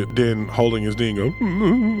and look at Din holding his knee and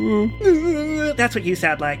go, That's what you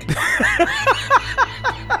sound like.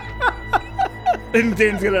 And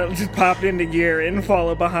Dan's gonna just pop into gear and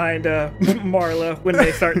follow behind Marla when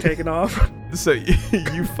they start taking off. So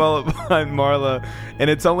you follow behind Marla, and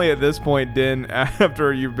it's only at this point, Din,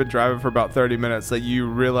 after you've been driving for about 30 minutes, that you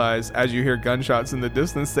realize as you hear gunshots in the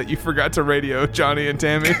distance that you forgot to radio Johnny and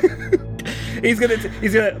Tammy. He's gonna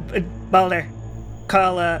Boulder,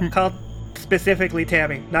 call specifically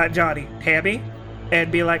Tammy, not Johnny. Tammy,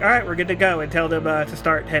 and be like, all right, we're good to go, and tell them to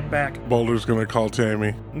start heading back. Boulder's gonna call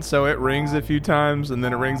Tammy. And so it rings a few times, and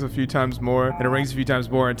then it rings a few times more, and it rings a few times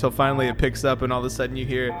more until finally it picks up, and all of a sudden you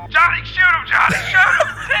hear, Johnny, shoot him, Johnny, shoot him!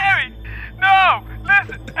 Tammy! No!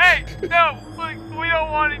 Listen, hey, no, we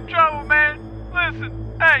don't want any trouble, man. Listen,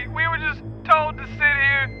 hey, we were just told to sit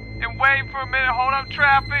here and wait for a minute, hold up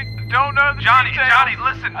traffic. Don't know the Johnny, details. Johnny,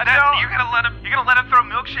 listen, you're gonna let him throw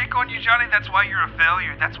milkshake on you, Johnny? That's why you're a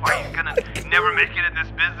failure. That's why you're gonna never make it in this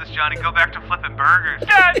business, Johnny. Go back to flipping burgers.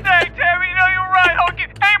 God dang, Tammy, you know you're right.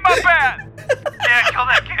 Ain't my bad. Yeah, kill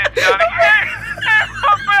that kid, Johnny. Ain't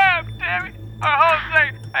my bad, Tammy. Hold on a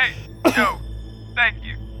second. Hey, yo, thank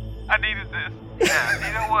you. I needed this. Yeah,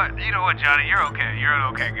 you know what, Johnny? You're okay. You're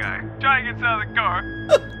an okay guy. Johnny gets out of the car.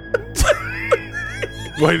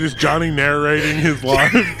 Wait, is Johnny narrating his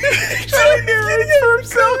life? Johnny narrating for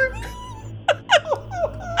himself.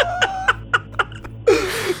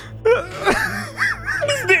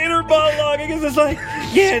 The inner monologue is just like,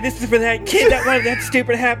 yeah, this is for that kid that wanted that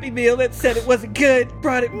stupid Happy Meal that said it wasn't good,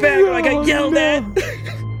 brought it back, I got yelled at.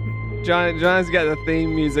 Johnny's got the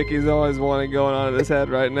theme music he's always wanted going on in his head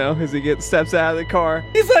right now as he steps out of the car.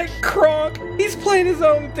 He's like Kronk. He's playing his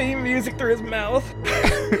own theme music through his mouth.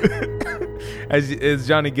 As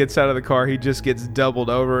Johnny gets out of the car, he just gets doubled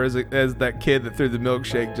over as that kid that threw the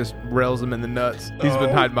milkshake just rails him in the nuts. He's been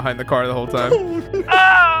hiding behind the car the whole time.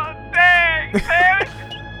 Oh, dang, Tammy.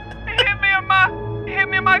 He hit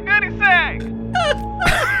me in my goodie sack.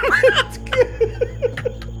 That's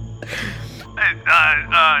good.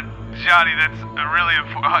 Johnny, that's really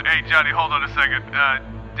important. Hey, Johnny, hold on a second.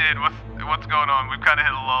 Din, what's going on? We've kind of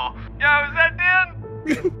hit a lull. Yo, is that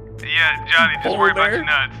Din? Yeah, Johnny, just worry about your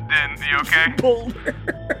nuts. Din, you okay? Boulder.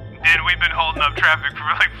 Din, we've been holding up traffic for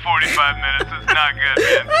like 45 minutes. It's not good,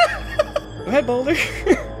 man. Go ahead, Boulder.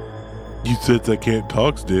 You said I can't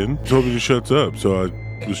talk, Din. You told me to shut up, so I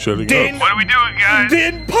was shutting Din- up. What are we doing, guys?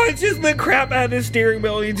 Din punches the crap out of the steering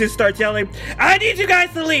wheel and he just starts yelling, I need you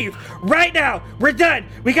guys to leave right now. We're done.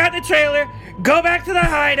 We got the trailer. Go back to the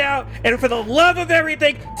hideout. And for the love of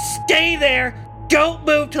everything, stay there. Don't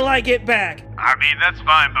move till I get back. I mean, that's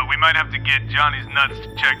fine, but we might have to get Johnny's nuts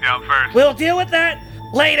checked out first. We'll deal with that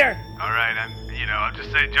later. All right, I'll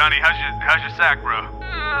just say, Johnny, how's your sack, bro?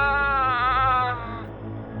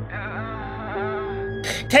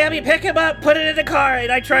 Tammy, pick him up, put it in the car,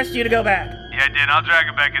 and I trust you to go back. Yeah, Din, I'll drag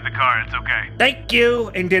him back in the car. It's okay. Thank you.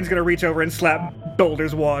 And Din's gonna reach over and slap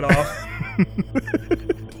Boulder's wad off.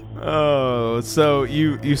 Oh, so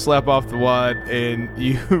you slap off the wad and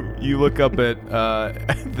you look up at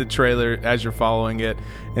the trailer as you're following it,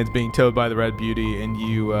 and it's being towed by the Red Beauty, and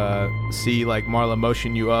you see like Marla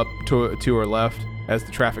motion you up to her left as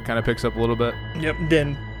the traffic kind of picks up a little bit. Yep,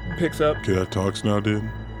 Din picks up. Can I talk now, Din?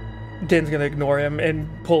 Din's gonna ignore him and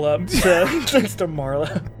pull up next to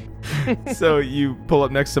Marla. So you pull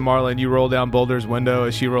up next to Marla and you roll down Boulder's window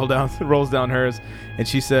as she rolls down hers, and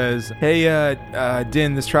she says, "Hey,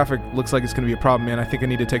 Din, this traffic looks like it's gonna be a problem, man. I think I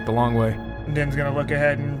need to take the long way." Din's gonna look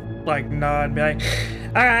ahead and like nod and be like,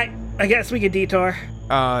 all right, I guess we can detour.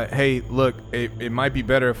 Hey, look, it might be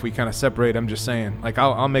better if we kind of separate. I'm just saying. Like,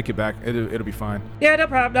 I'll make it back. It'll be fine. Yeah, no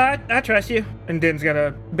problem. No, I trust you. And Din's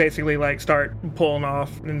gonna basically like start pulling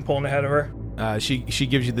off and pulling ahead of her. She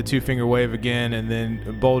gives you the 2-finger wave again, and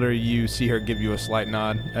then Boulder, you see her give you a slight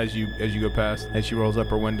nod as you go past, as she rolls up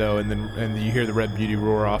her window, and then you hear the Red Beauty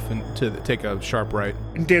roar off and to take a sharp right.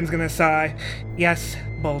 And Din's gonna sigh. Yes,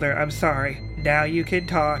 Boulder, I'm sorry. Now you can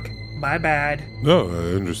talk. My bad. No,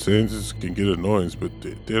 I understand this can get annoying, but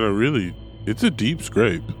Din, it's a deep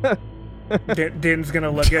scrape. Din's gonna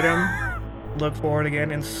look at him, look forward again,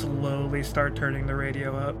 and slowly start turning the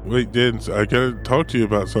radio up. Wait, Din, I gotta talk to you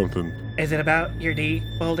about something. Is it about your D,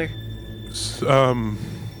 Boulder?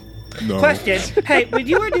 No. Question. Hey, when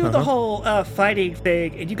you were doing the whole fighting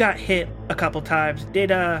thing and you got hit a couple times,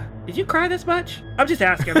 did you cry this much? I'm just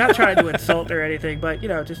asking. I'm not trying to insult or anything, but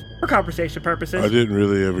just for conversation purposes. I didn't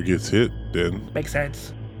really ever get hit, Din. Makes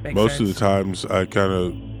sense. Most of the times, I kind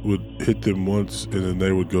of would hit them once, and then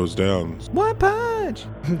they would goes down. One punch.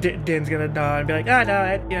 Din's gonna nod and be like, no,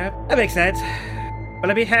 that makes sense. But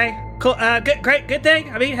I mean, hey, cool, good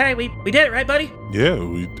thing. I mean, hey, we did it, right, buddy? Yeah,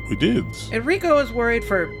 we did. And Rico is worried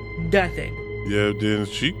for nothing. Yeah, Din,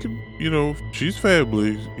 she could, she's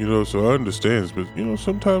family, so I understand. But,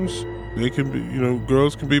 sometimes they can be,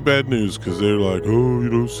 girls can be bad news because they're like,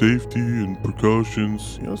 safety and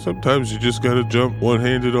precautions. Sometimes you just got to jump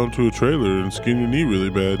one-handed onto a trailer and skin your knee really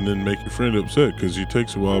bad and then make your friend upset because it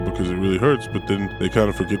takes a while because it really hurts. But then they kind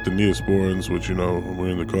of forget the Neosporins, which, when we're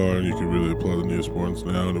in the car and you can really apply the Neosporins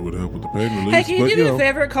now and it would help with the pain release. Hey, can you do me a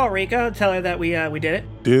favor and call Rico and tell her that we did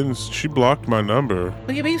it? Din, she blocked my number. What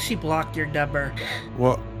do you mean she blocked your number?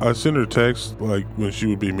 Well, I sent her text like when she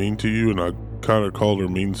would be mean to you, and I kind of called her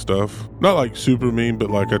mean stuff. Not like super mean,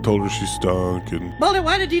 but like I told her she stunk and... Mulder,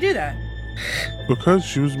 why did you do that? Because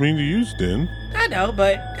she was mean to you, Din. I know,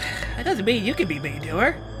 but that doesn't mean you can be mean to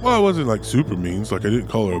her. Well, I wasn't like super mean, like I didn't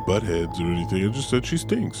call her buttheads or anything. I just said she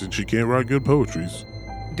stinks and she can't write good poetries.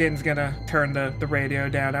 Din's gonna turn the radio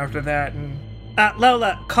down after that and...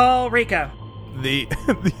 Lola, call Rico.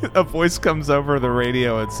 A voice comes over the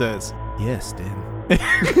radio and says, "Yes, Din."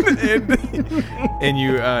 and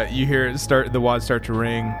you hear it the wad start to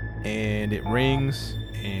ring, and it rings,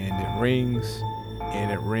 and it rings, and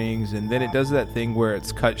it rings, and then it does that thing where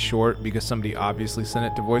it's cut short because somebody obviously sent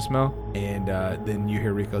it to voicemail, and then you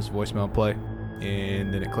hear Rico's voicemail play,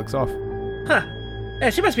 and then it clicks off. Huh. Yeah,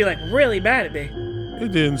 she must be like really mad at me.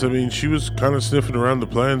 It didn't. I mean, she was kind of sniffing around the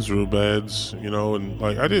plans real bad, and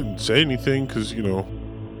like I didn't say anything because,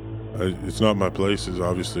 it's not my place as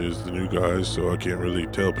obviously as the new guys, so I can't really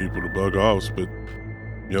tell people to bug off. But,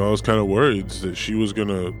 I was kind of worried that she was going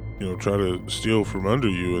to, try to steal from under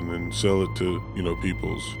you and then sell it to,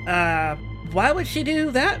 peoples. Why would she do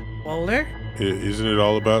that, Boulder? Isn't it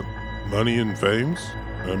all about money and fames?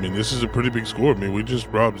 I mean, this is a pretty big score. I mean, we just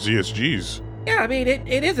robbed ZSGs. Yeah, I mean,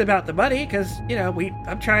 it is about the money, because,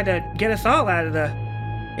 I'm trying to get us all out of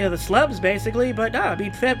the slums, basically, but no, I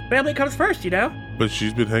mean, family comes first, But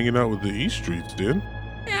she's been hanging out with the East Streets, Din.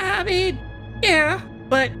 Yeah, I mean, yeah,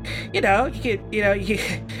 but, you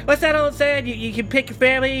can, what's that old saying? You can pick your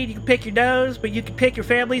family, you can pick your nose, but you can pick your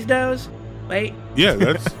family's nose? Wait. Yeah,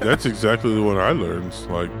 that's exactly the one I learned.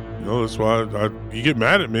 Like, that's why you get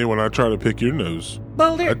mad at me when I try to pick your nose.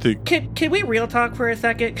 Boulder, can we real talk for a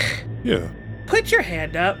second? Yeah. Put your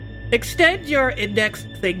hand up. Extend your index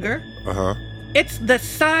finger. Uh-huh. It's the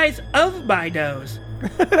size of my nose.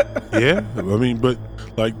 Yeah, I mean, but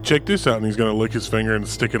like, check this out, and he's gonna lick his finger and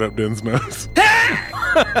stick it up Den's nose.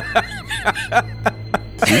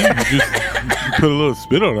 See, you put a little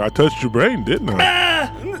spit on it. I touched your brain, didn't I?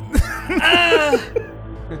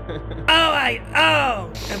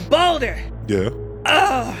 Boulder. Yeah.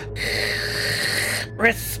 Oh,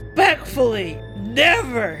 respectfully,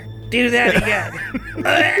 never do that again.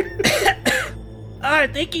 I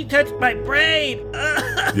think he touched my brain.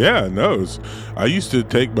 Yeah, I know. I used to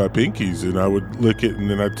take my pinkies and I would lick it, and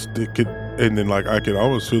then I'd stick it, and then like I could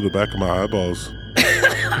almost feel the back of my eyeballs.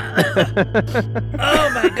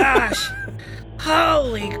 Oh my gosh!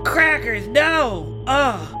 Holy crackers! No!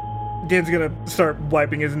 Oh. Dan's gonna start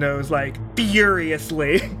wiping his nose like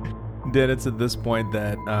furiously. Then it's at this point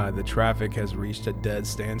that the traffic has reached a dead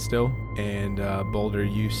standstill, and Boulder,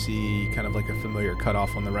 you see kind of like a familiar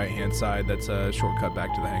cutoff on the right-hand side. That's a shortcut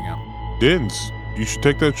back to the hangout. Dens, you should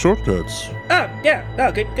take that shortcuts. Oh yeah.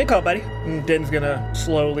 Oh, good call, buddy. And Dan's gonna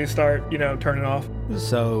slowly start, turning off.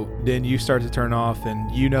 So then you start to turn off,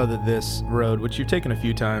 and you know that this road, which you've taken a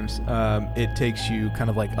few times, it takes you kind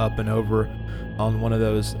of like up and over on one of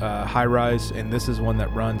those high-rise, and this is one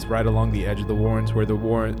that runs right along the edge of the Warrens, where the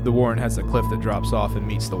Warren has a cliff that drops off and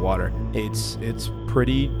meets the water. It's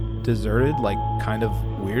pretty deserted, like kind of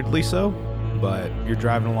weirdly so, but you're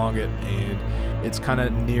driving along it, and it's kind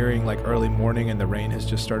of nearing like early morning, and the rain has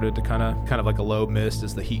just started to kind of like a low mist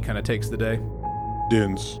as the heat kind of takes the day.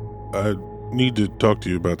 Dens, I need to talk to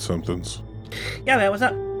you about somethings. Yeah, man, what's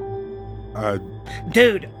up?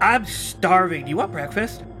 Dude, I'm starving. You want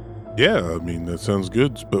breakfast? Yeah, I mean, that sounds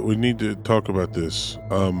good, but we need to talk about this.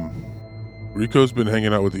 Rico's been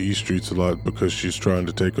hanging out with the East Streets a lot because she's trying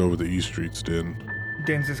to take over the East Streets, Den.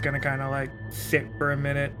 Dan's just gonna kind of like sit for a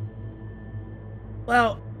minute.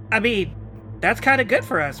 Well, I mean, that's kind of good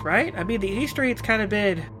for us, right? I mean, the East Street's kind of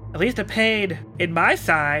been at least a pain in my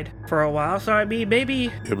side for a while, so I mean,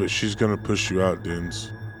 maybe... Yeah, but she's gonna push you out, Dens.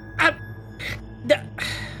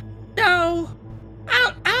 No,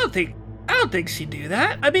 I don't think she'd do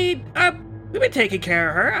that. I mean, we've been taking care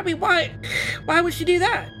of her. I mean, why would she do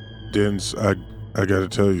that? Dens, I gotta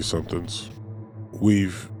tell you something.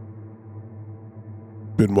 We've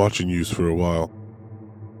been watching you for a while.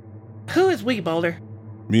 Who is we, Boulder?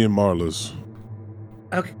 Me and Marla's.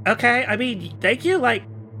 Okay, I mean, thank you, like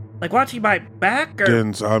watching my back, or...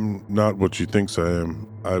 Dens, I'm not what you thinks I am.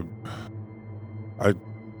 I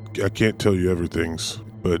can't tell you everything's,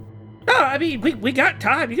 but... No, I mean, we got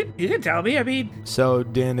time. You can tell me, I mean... So,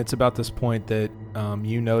 Den, it's about this point that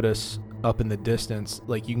you notice up in the distance,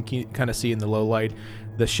 like you can kind of see in the low light,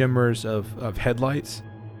 the shimmers of headlights,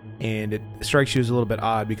 and it strikes you as a little bit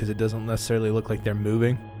odd because it doesn't necessarily look like they're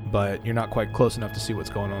moving, but you're not quite close enough to see what's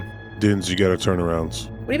going on. Dens, you gotta turn around.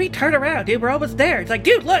 What do you mean turn around, dude? We're almost there. It's like,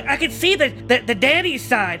 dude, look, I can see the Danny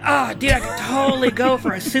side. Oh, dude, I could totally go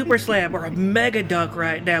for a super slam or a mega dunk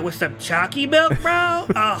right now with some chalky milk, bro.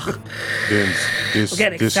 Oh, Dens, I'm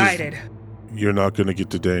getting excited. You're not gonna get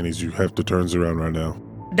to Danny's. You have to turn around right now.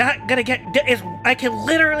 Not gonna get... I can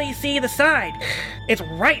literally see the side. It's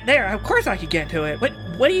right there. Of course I could get to it.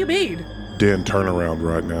 What do you mean? Dan, turn around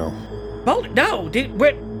right now. Boulder, no, dude.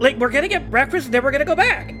 We're gonna get breakfast and then we're gonna go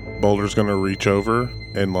back. Boulder's gonna reach over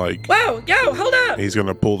and Whoa, yo, hold up. He's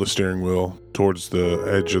gonna pull the steering wheel towards the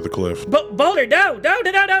edge of the cliff. Boulder, no.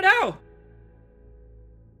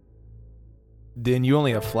 Den, you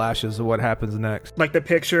only have flashes of what happens next. Like the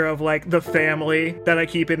picture of like the family that I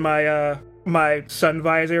keep in my my sun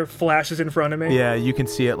visor flashes in front of me. Yeah, you can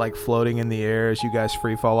see it like floating in the air as you guys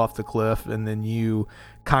free fall off the cliff, and then you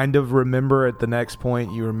kind of remember at the next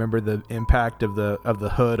point, you remember the impact of the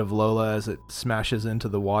hood of Lola as it smashes into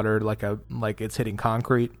the water like it's hitting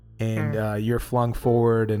concrete, and you're flung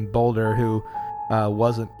forward, and Boulder, who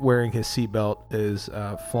wasn't wearing his seatbelt, is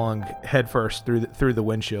flung headfirst through the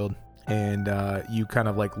windshield, and you kind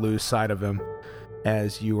of like lose sight of him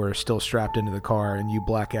as you are still strapped into the car, and you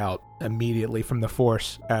black out immediately from the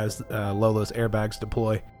force as Lola's airbags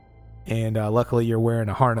deploy. And luckily you're wearing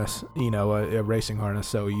a harness, a racing harness,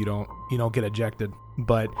 so you don't get ejected.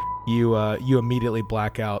 But you immediately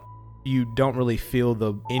black out. You don't really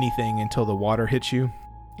feel anything until the water hits you,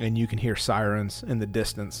 and you can hear sirens in the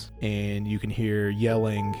distance, and you can hear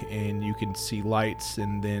yelling, and you can see lights,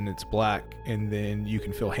 and then it's black, and then you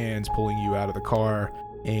can feel hands pulling you out of the car,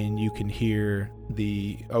 and you can hear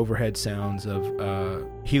the overhead sounds of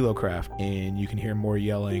helocraft, and you can hear more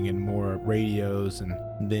yelling and more radios, and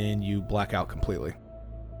then you black out completely.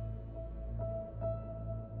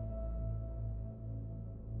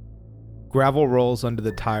 Gravel rolls under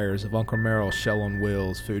the tires of Uncle Merrill's Shell on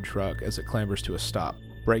Wheels food truck as it clambers to a stop,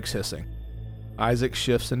 brakes hissing. Isaac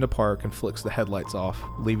shifts into park and flicks the headlights off,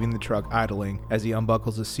 leaving the truck idling as he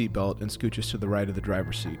unbuckles his seatbelt and scooches to the right of the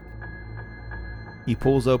driver's seat. He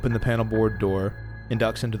pulls open the panel-board door and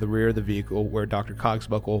ducks into the rear of the vehicle where Dr.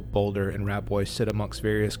 Cogsbuckle, Boulder, and Ratboy sit amongst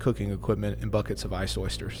various cooking equipment and buckets of ice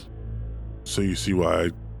oysters. So you see why I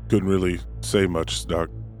couldn't really say much, Doc.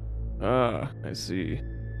 Ah, I see.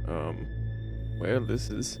 Well, this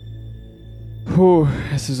is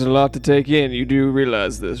a lot to take in. You do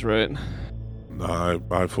realize this, right?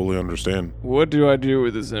 I fully understand. What do I do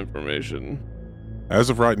with this information? As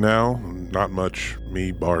of right now, not much.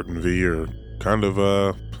 Me, Bart, and V are kind of,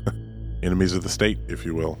 enemies of the state, if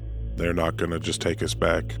you will. They're not gonna just take us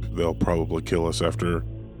back. They'll probably kill us after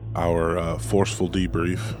our forceful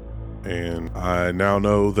debrief. And I now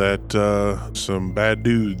know that some bad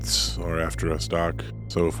dudes are after us, Doc.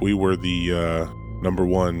 So if we were the number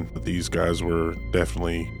one, these guys were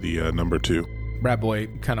definitely the number two.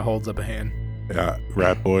 Ratboy kind of holds up a hand. Yeah,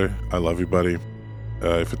 Ratboy, I love you, buddy.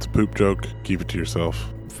 If it's a poop joke, keep it to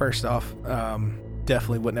yourself. First off,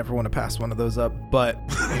 definitely would never want to pass one of those up, but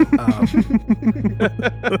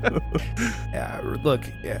look,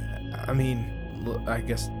 I mean, I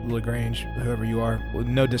guess LaGrange, whoever you are,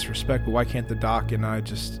 no disrespect, but why can't the doc and I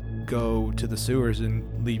just go to the sewers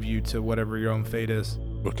and leave you to whatever your own fate is?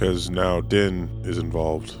 Because now Den is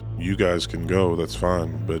involved. You guys can go, that's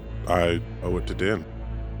fine, but I owe it to Den.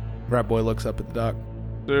 Ratboy looks up at the doc.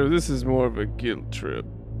 So this is more of a guilt trip.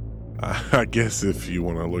 I guess if you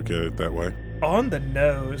want to look at it that way. On the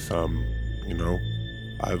nose. You know,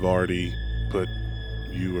 I've already put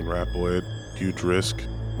you and Ratboy at huge risk.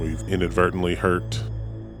 We've inadvertently hurt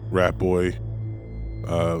Ratboy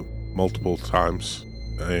multiple times,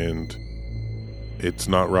 and it's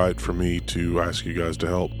not right for me to ask you guys to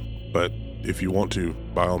help. But if you want to,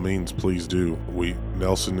 by all means, please do.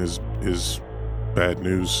 Nelson is bad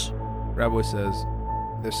news. Ratboy says,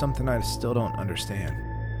 "There's something I still don't understand.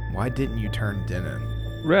 Why didn't you turn Den in?"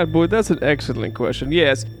 Ratboy, that's an excellent question.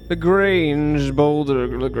 Yes, LaGrange,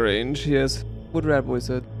 Boulder LaGrange, yes. What Ratboy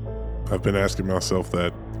said. I've been asking myself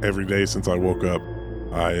that every day since I woke up.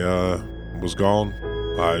 I was gone.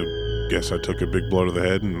 I guess I took a big blow to the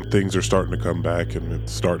head, and things are starting to come back, and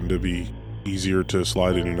it's starting to be easier to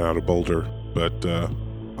slide in and out of Boulder. But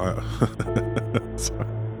sorry.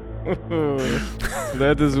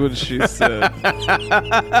 That is what she said.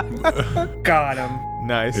 Got him.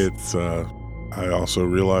 Nice. It's I also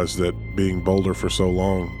realized that being Boulder for so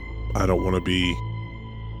long, I don't want to be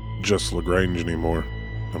just LaGrange anymore.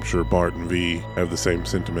 I'm sure Bart and V have the same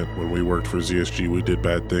sentiment. When we worked for ZSG, we did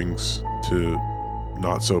bad things to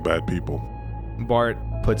not so bad people. Bart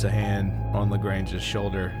puts a hand on LaGrange's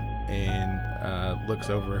shoulder and looks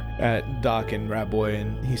over at Doc and Ratboy,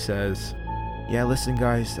 and he says, "Yeah, listen,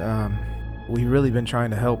 guys, we've really been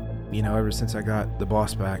trying to help, ever since I got the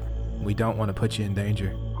boss back. We don't want to put you in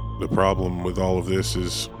danger." The problem with all of this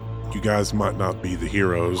is you guys might not be the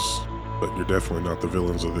heroes, but you're definitely not the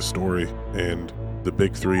villains of this story, and the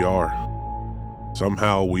big three are.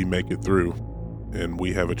 Somehow we make it through, and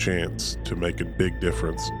we have a chance to make a big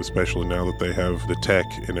difference, especially now that they have the tech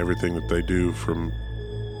and everything that they do from,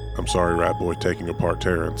 I'm sorry, Ratboy, taking apart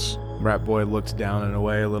Terrence. Ratboy looks down and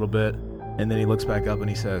away a little bit, and then he looks back up and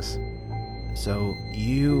he says, "So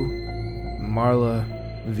you, Marla,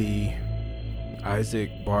 V, Isaac,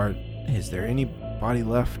 Bart, is there anybody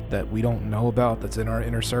left that we don't know about that's in our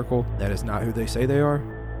inner circle that is not who they say they are?"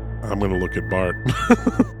 I'm gonna look at Bart.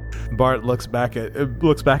 Bart looks back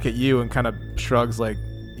at you and kind of shrugs like,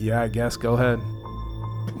 "Yeah, I guess, go ahead."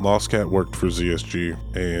 Lost Cat worked for ZSG,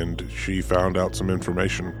 and she found out some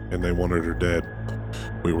information, and they wanted her dead.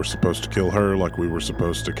 We were supposed to kill her like we were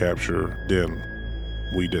supposed to capture Den.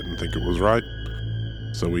 We didn't think it was right,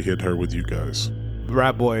 so we hid her with you guys.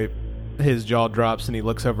 Ratboy, his jaw drops and he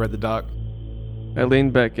looks over at the doc. I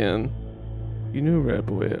lean back in.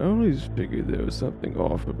 Ratboy, I always figured there was something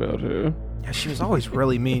off about her. Yeah, she was always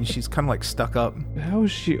really mean. She's kind of like stuck up. How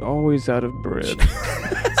is she always out of bread?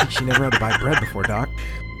 She never had to buy bread before, Doc.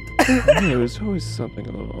 There was always something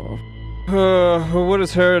a little off. What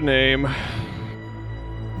is her name?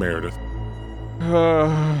 Meredith.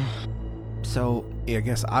 So, I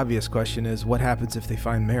guess obvious question is, what happens if they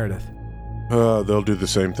find Meredith? They'll do the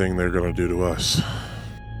same thing they're gonna do to us.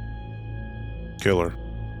 Kill her.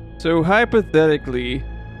 So hypothetically,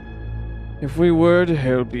 if we were to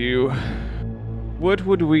help you, what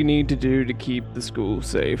would we need to do to keep the school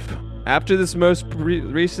safe? After this most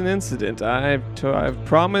recent incident, I've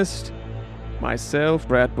promised myself,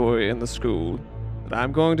 Ratboy, and the school that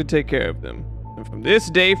I'm going to take care of them. And from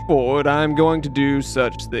this day forward, I'm going to do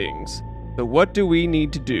such things. So what do we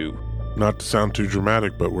need to do? Not to sound too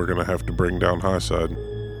dramatic, but we're going to have to bring down Highside.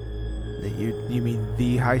 You mean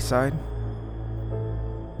the high side?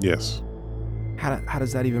 Yes, How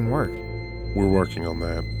does that even work? we're working on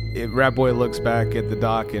that. Rat Boy looks back at the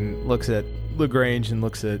doc and looks at LaGrange and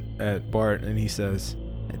looks at Bart, and he says,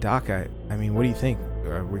 Doc, I mean, what do you think?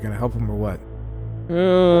 Are we going to help him or what?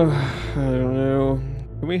 I don't know.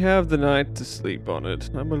 Can we have the night to sleep on it?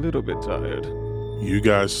 I'm a little bit tired. You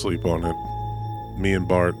guys sleep on it. Me and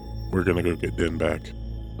Bart, we're going to go get Den back.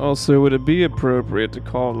 Also, would it be appropriate to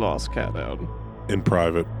call Lost Cat out? In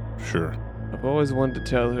private, sure. I've always wanted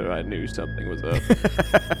to tell her I knew something was up.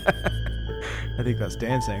 I think that's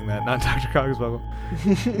Dan saying that, not Dr.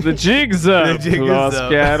 Cogswoggle. The jig's up, The jig is Lost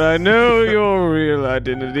up. Cat. I know your real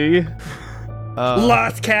identity.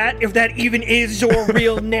 Lost Cat, if that even is your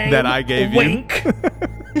real name. That I gave you. Wink.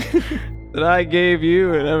 That I gave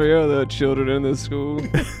you and every other children in this school.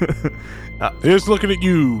 Here's looking at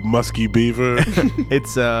you, musky beaver.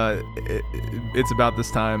 It's about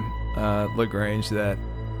this time, LaGrange, that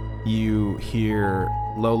you hear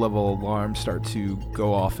low-level alarms start to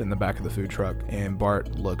go off in the back of the food truck, and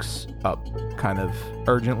Bart looks up kind of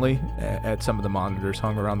urgently at some of the monitors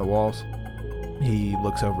hung around the walls. He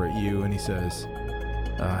looks over at you and he says,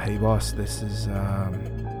 hey boss, this is,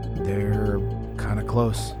 they're kind of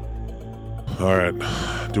close. All right.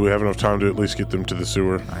 Do we have enough time to at least get them to the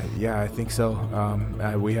sewer? I think so.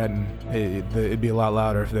 We hadn't, it'd be a lot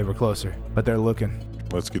louder if they were closer, but they're looking.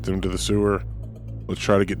 Let's get them to the sewer. Let's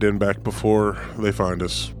try to get Den back before they find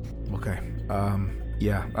us. Okay.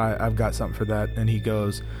 I've got something for that. And he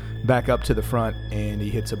goes back up to the front and he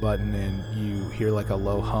hits a button and you hear like a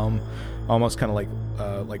low hum, almost kind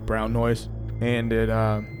of like brown noise, and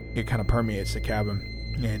it kind of permeates the cabin.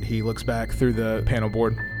 And he looks back through the panel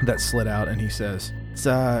board that slid out and he says,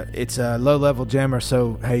 "It's a low-level jammer,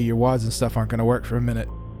 so hey, your wads and stuff aren't going to work for a minute,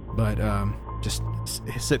 but just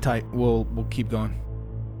sit tight. We'll keep going."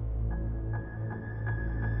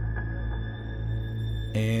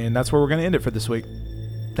 And that's where we're going to end it for this week.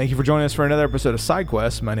 Thank you for joining us for another episode of Side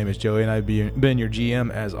Quest. My name is Joey, and I've been your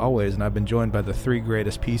GM as always, and I've been joined by the three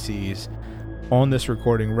greatest PCs on this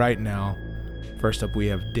recording right now. First up, we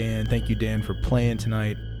have Dan. Thank you, Dan, for playing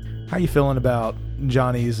tonight. How you feeling about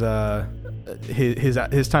Johnny's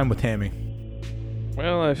his time with Tammy?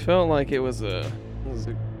 Well, I felt like it was a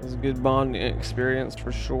good bonding experience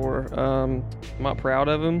for sure. I'm not proud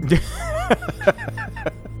of him.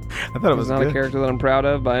 I thought it was not good. a character that I'm proud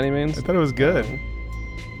of by any means. I thought it was good.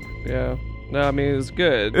 Yeah. No, I mean, it was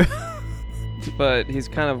good. But he's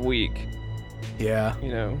kind of weak, Yeah, you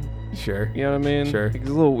know. sure. You know what I mean? Sure. He's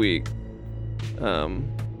a little weak.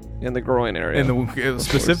 In the groin area.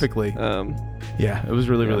 Specifically. Yeah, it was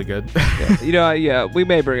really good. Yeah. We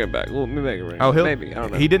may bring it back. We may bring it back. Maybe. I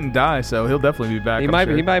don't know. He didn't die, so he'll definitely be back. He I'm might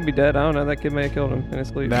sure. be dead. I don't know. That kid may have killed him in his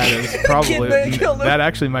sleep. That is probably may kill him. that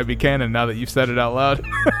actually might be canon now that you've said it out loud.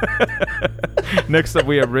 Next up,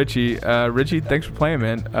 we have Richie. Richie, thanks for playing,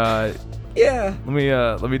 man. Yeah.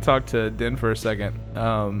 Let me talk to Den for a second.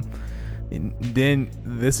 Den,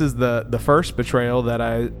 this is the first betrayal that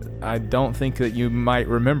I don't think that you might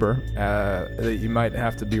remember. That you might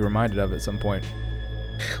have to be reminded of at some point.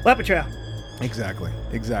 What betrayal? Exactly.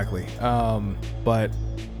 But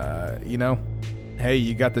hey,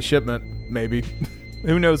 you got the shipment. Maybe.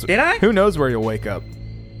 Who knows? Did I? Who knows where you'll wake up?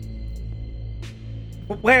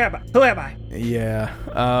 Where am I? Who am I? Yeah.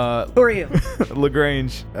 Who are you?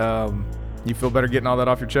 LaGrange. You feel better getting all that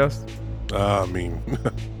off your chest? I mean,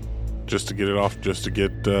 just to get it off, just to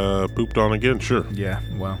get pooped on again, sure. Yeah.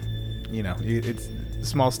 Well, it's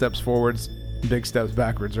small steps forwards, big steps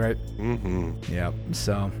backwards, right? Mm-hmm. Yeah.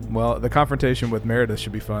 So, well, the confrontation with Meredith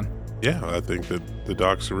should be fun. Yeah, I think that the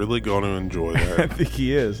docs are really going to enjoy I that. think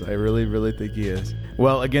he is. I really think he is.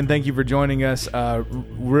 Well, again, thank you for joining us.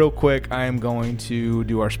 Real quick, I am going to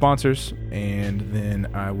do our sponsors, and then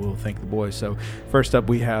I will thank the boys. So first up,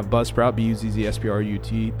 we have Buzzsprout,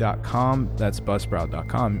 BUZZSPROUT.com. That's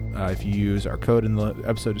Buzzsprout.com. If you use our code in the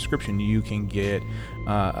episode description, you can get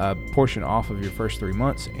a portion off of your first 3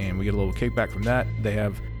 months, and we get a little kickback from that. They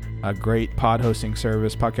have a great podcast hosting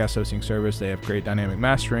service. They have great dynamic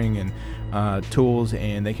mastering and tools,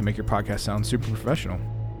 and they can make your podcast sound super professional.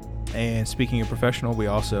 And speaking of professional, we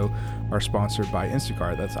also are sponsored by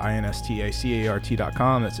Instacart. That's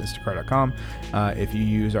INSTACART.com. That's Instacart.com. If you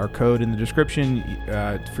use our code in the description,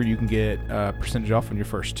 you can get a percentage off on your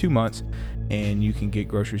first 2 months, and you can get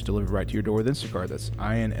groceries delivered right to your door with Instacart. That's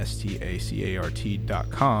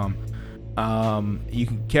INSTACART.com. You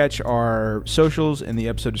can catch our socials in the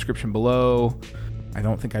episode description below. I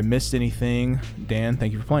don't think I missed anything. Dan,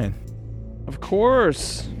 thank you for playing. Of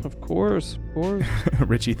course.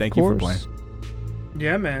 Richie, thank you for playing.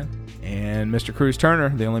 Yeah, man. And Mr. Cruz Turner,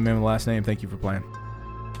 the only man with the last name, thank you for playing.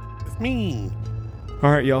 It's me.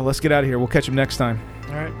 All right, y'all, let's get out of here. We'll catch him next time.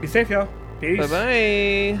 All right, be safe, y'all. Peace.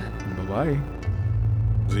 Bye-bye. Bye-bye.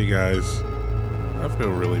 See you guys. I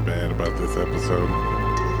feel really bad about this episode.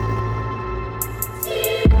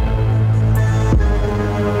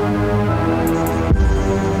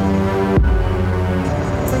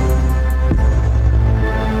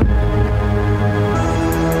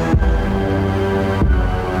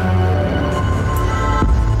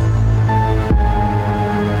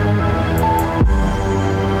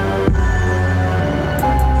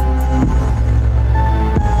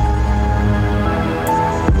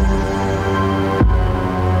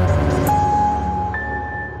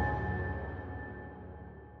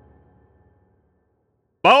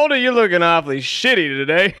 Boulder, you're looking awfully shitty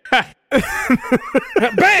today.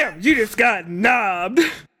 Bam! You just got knobbed.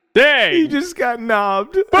 Dang! He just got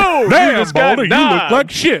knobbed. Boom! Damn, you just got Boulder, you knobbed. look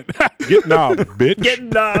like shit. Get knobbed, bitch. Get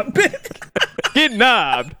knobbed. Get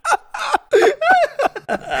knobbed.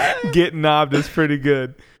 Get knobbed is pretty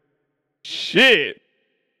good. Shit.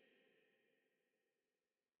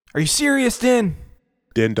 Are you serious, Den?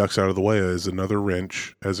 Den ducks out of the way as another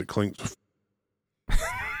wrench as it clinks.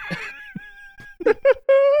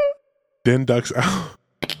 Den ducks out.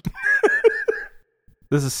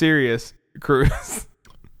 This is serious, Cruz.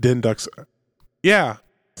 Den ducks. Yeah,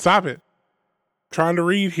 stop it. Trying to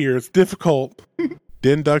read here. It's difficult.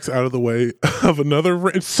 Den ducks out of the way of another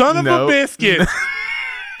wrench. Son of a biscuit.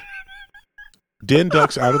 Den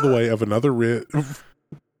ducks out of the way of another wrench.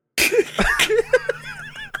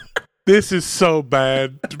 This is so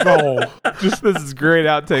bad. Oh, just This is great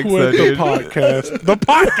outtakes, though, quit the dude. podcast. The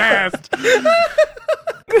podcast.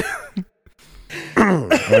 All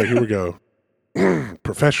right, here we go.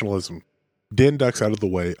 Professionalism. Den ducks out of the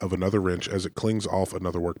way of another wrench as it clings off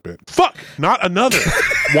another workbench. Fuck! Not another!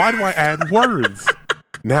 Why do I add words?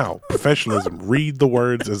 Now, professionalism. Read the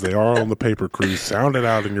words as they are on the paper, Cruz. Sound it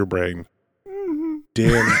out in your brain.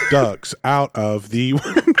 Den ducks out of the...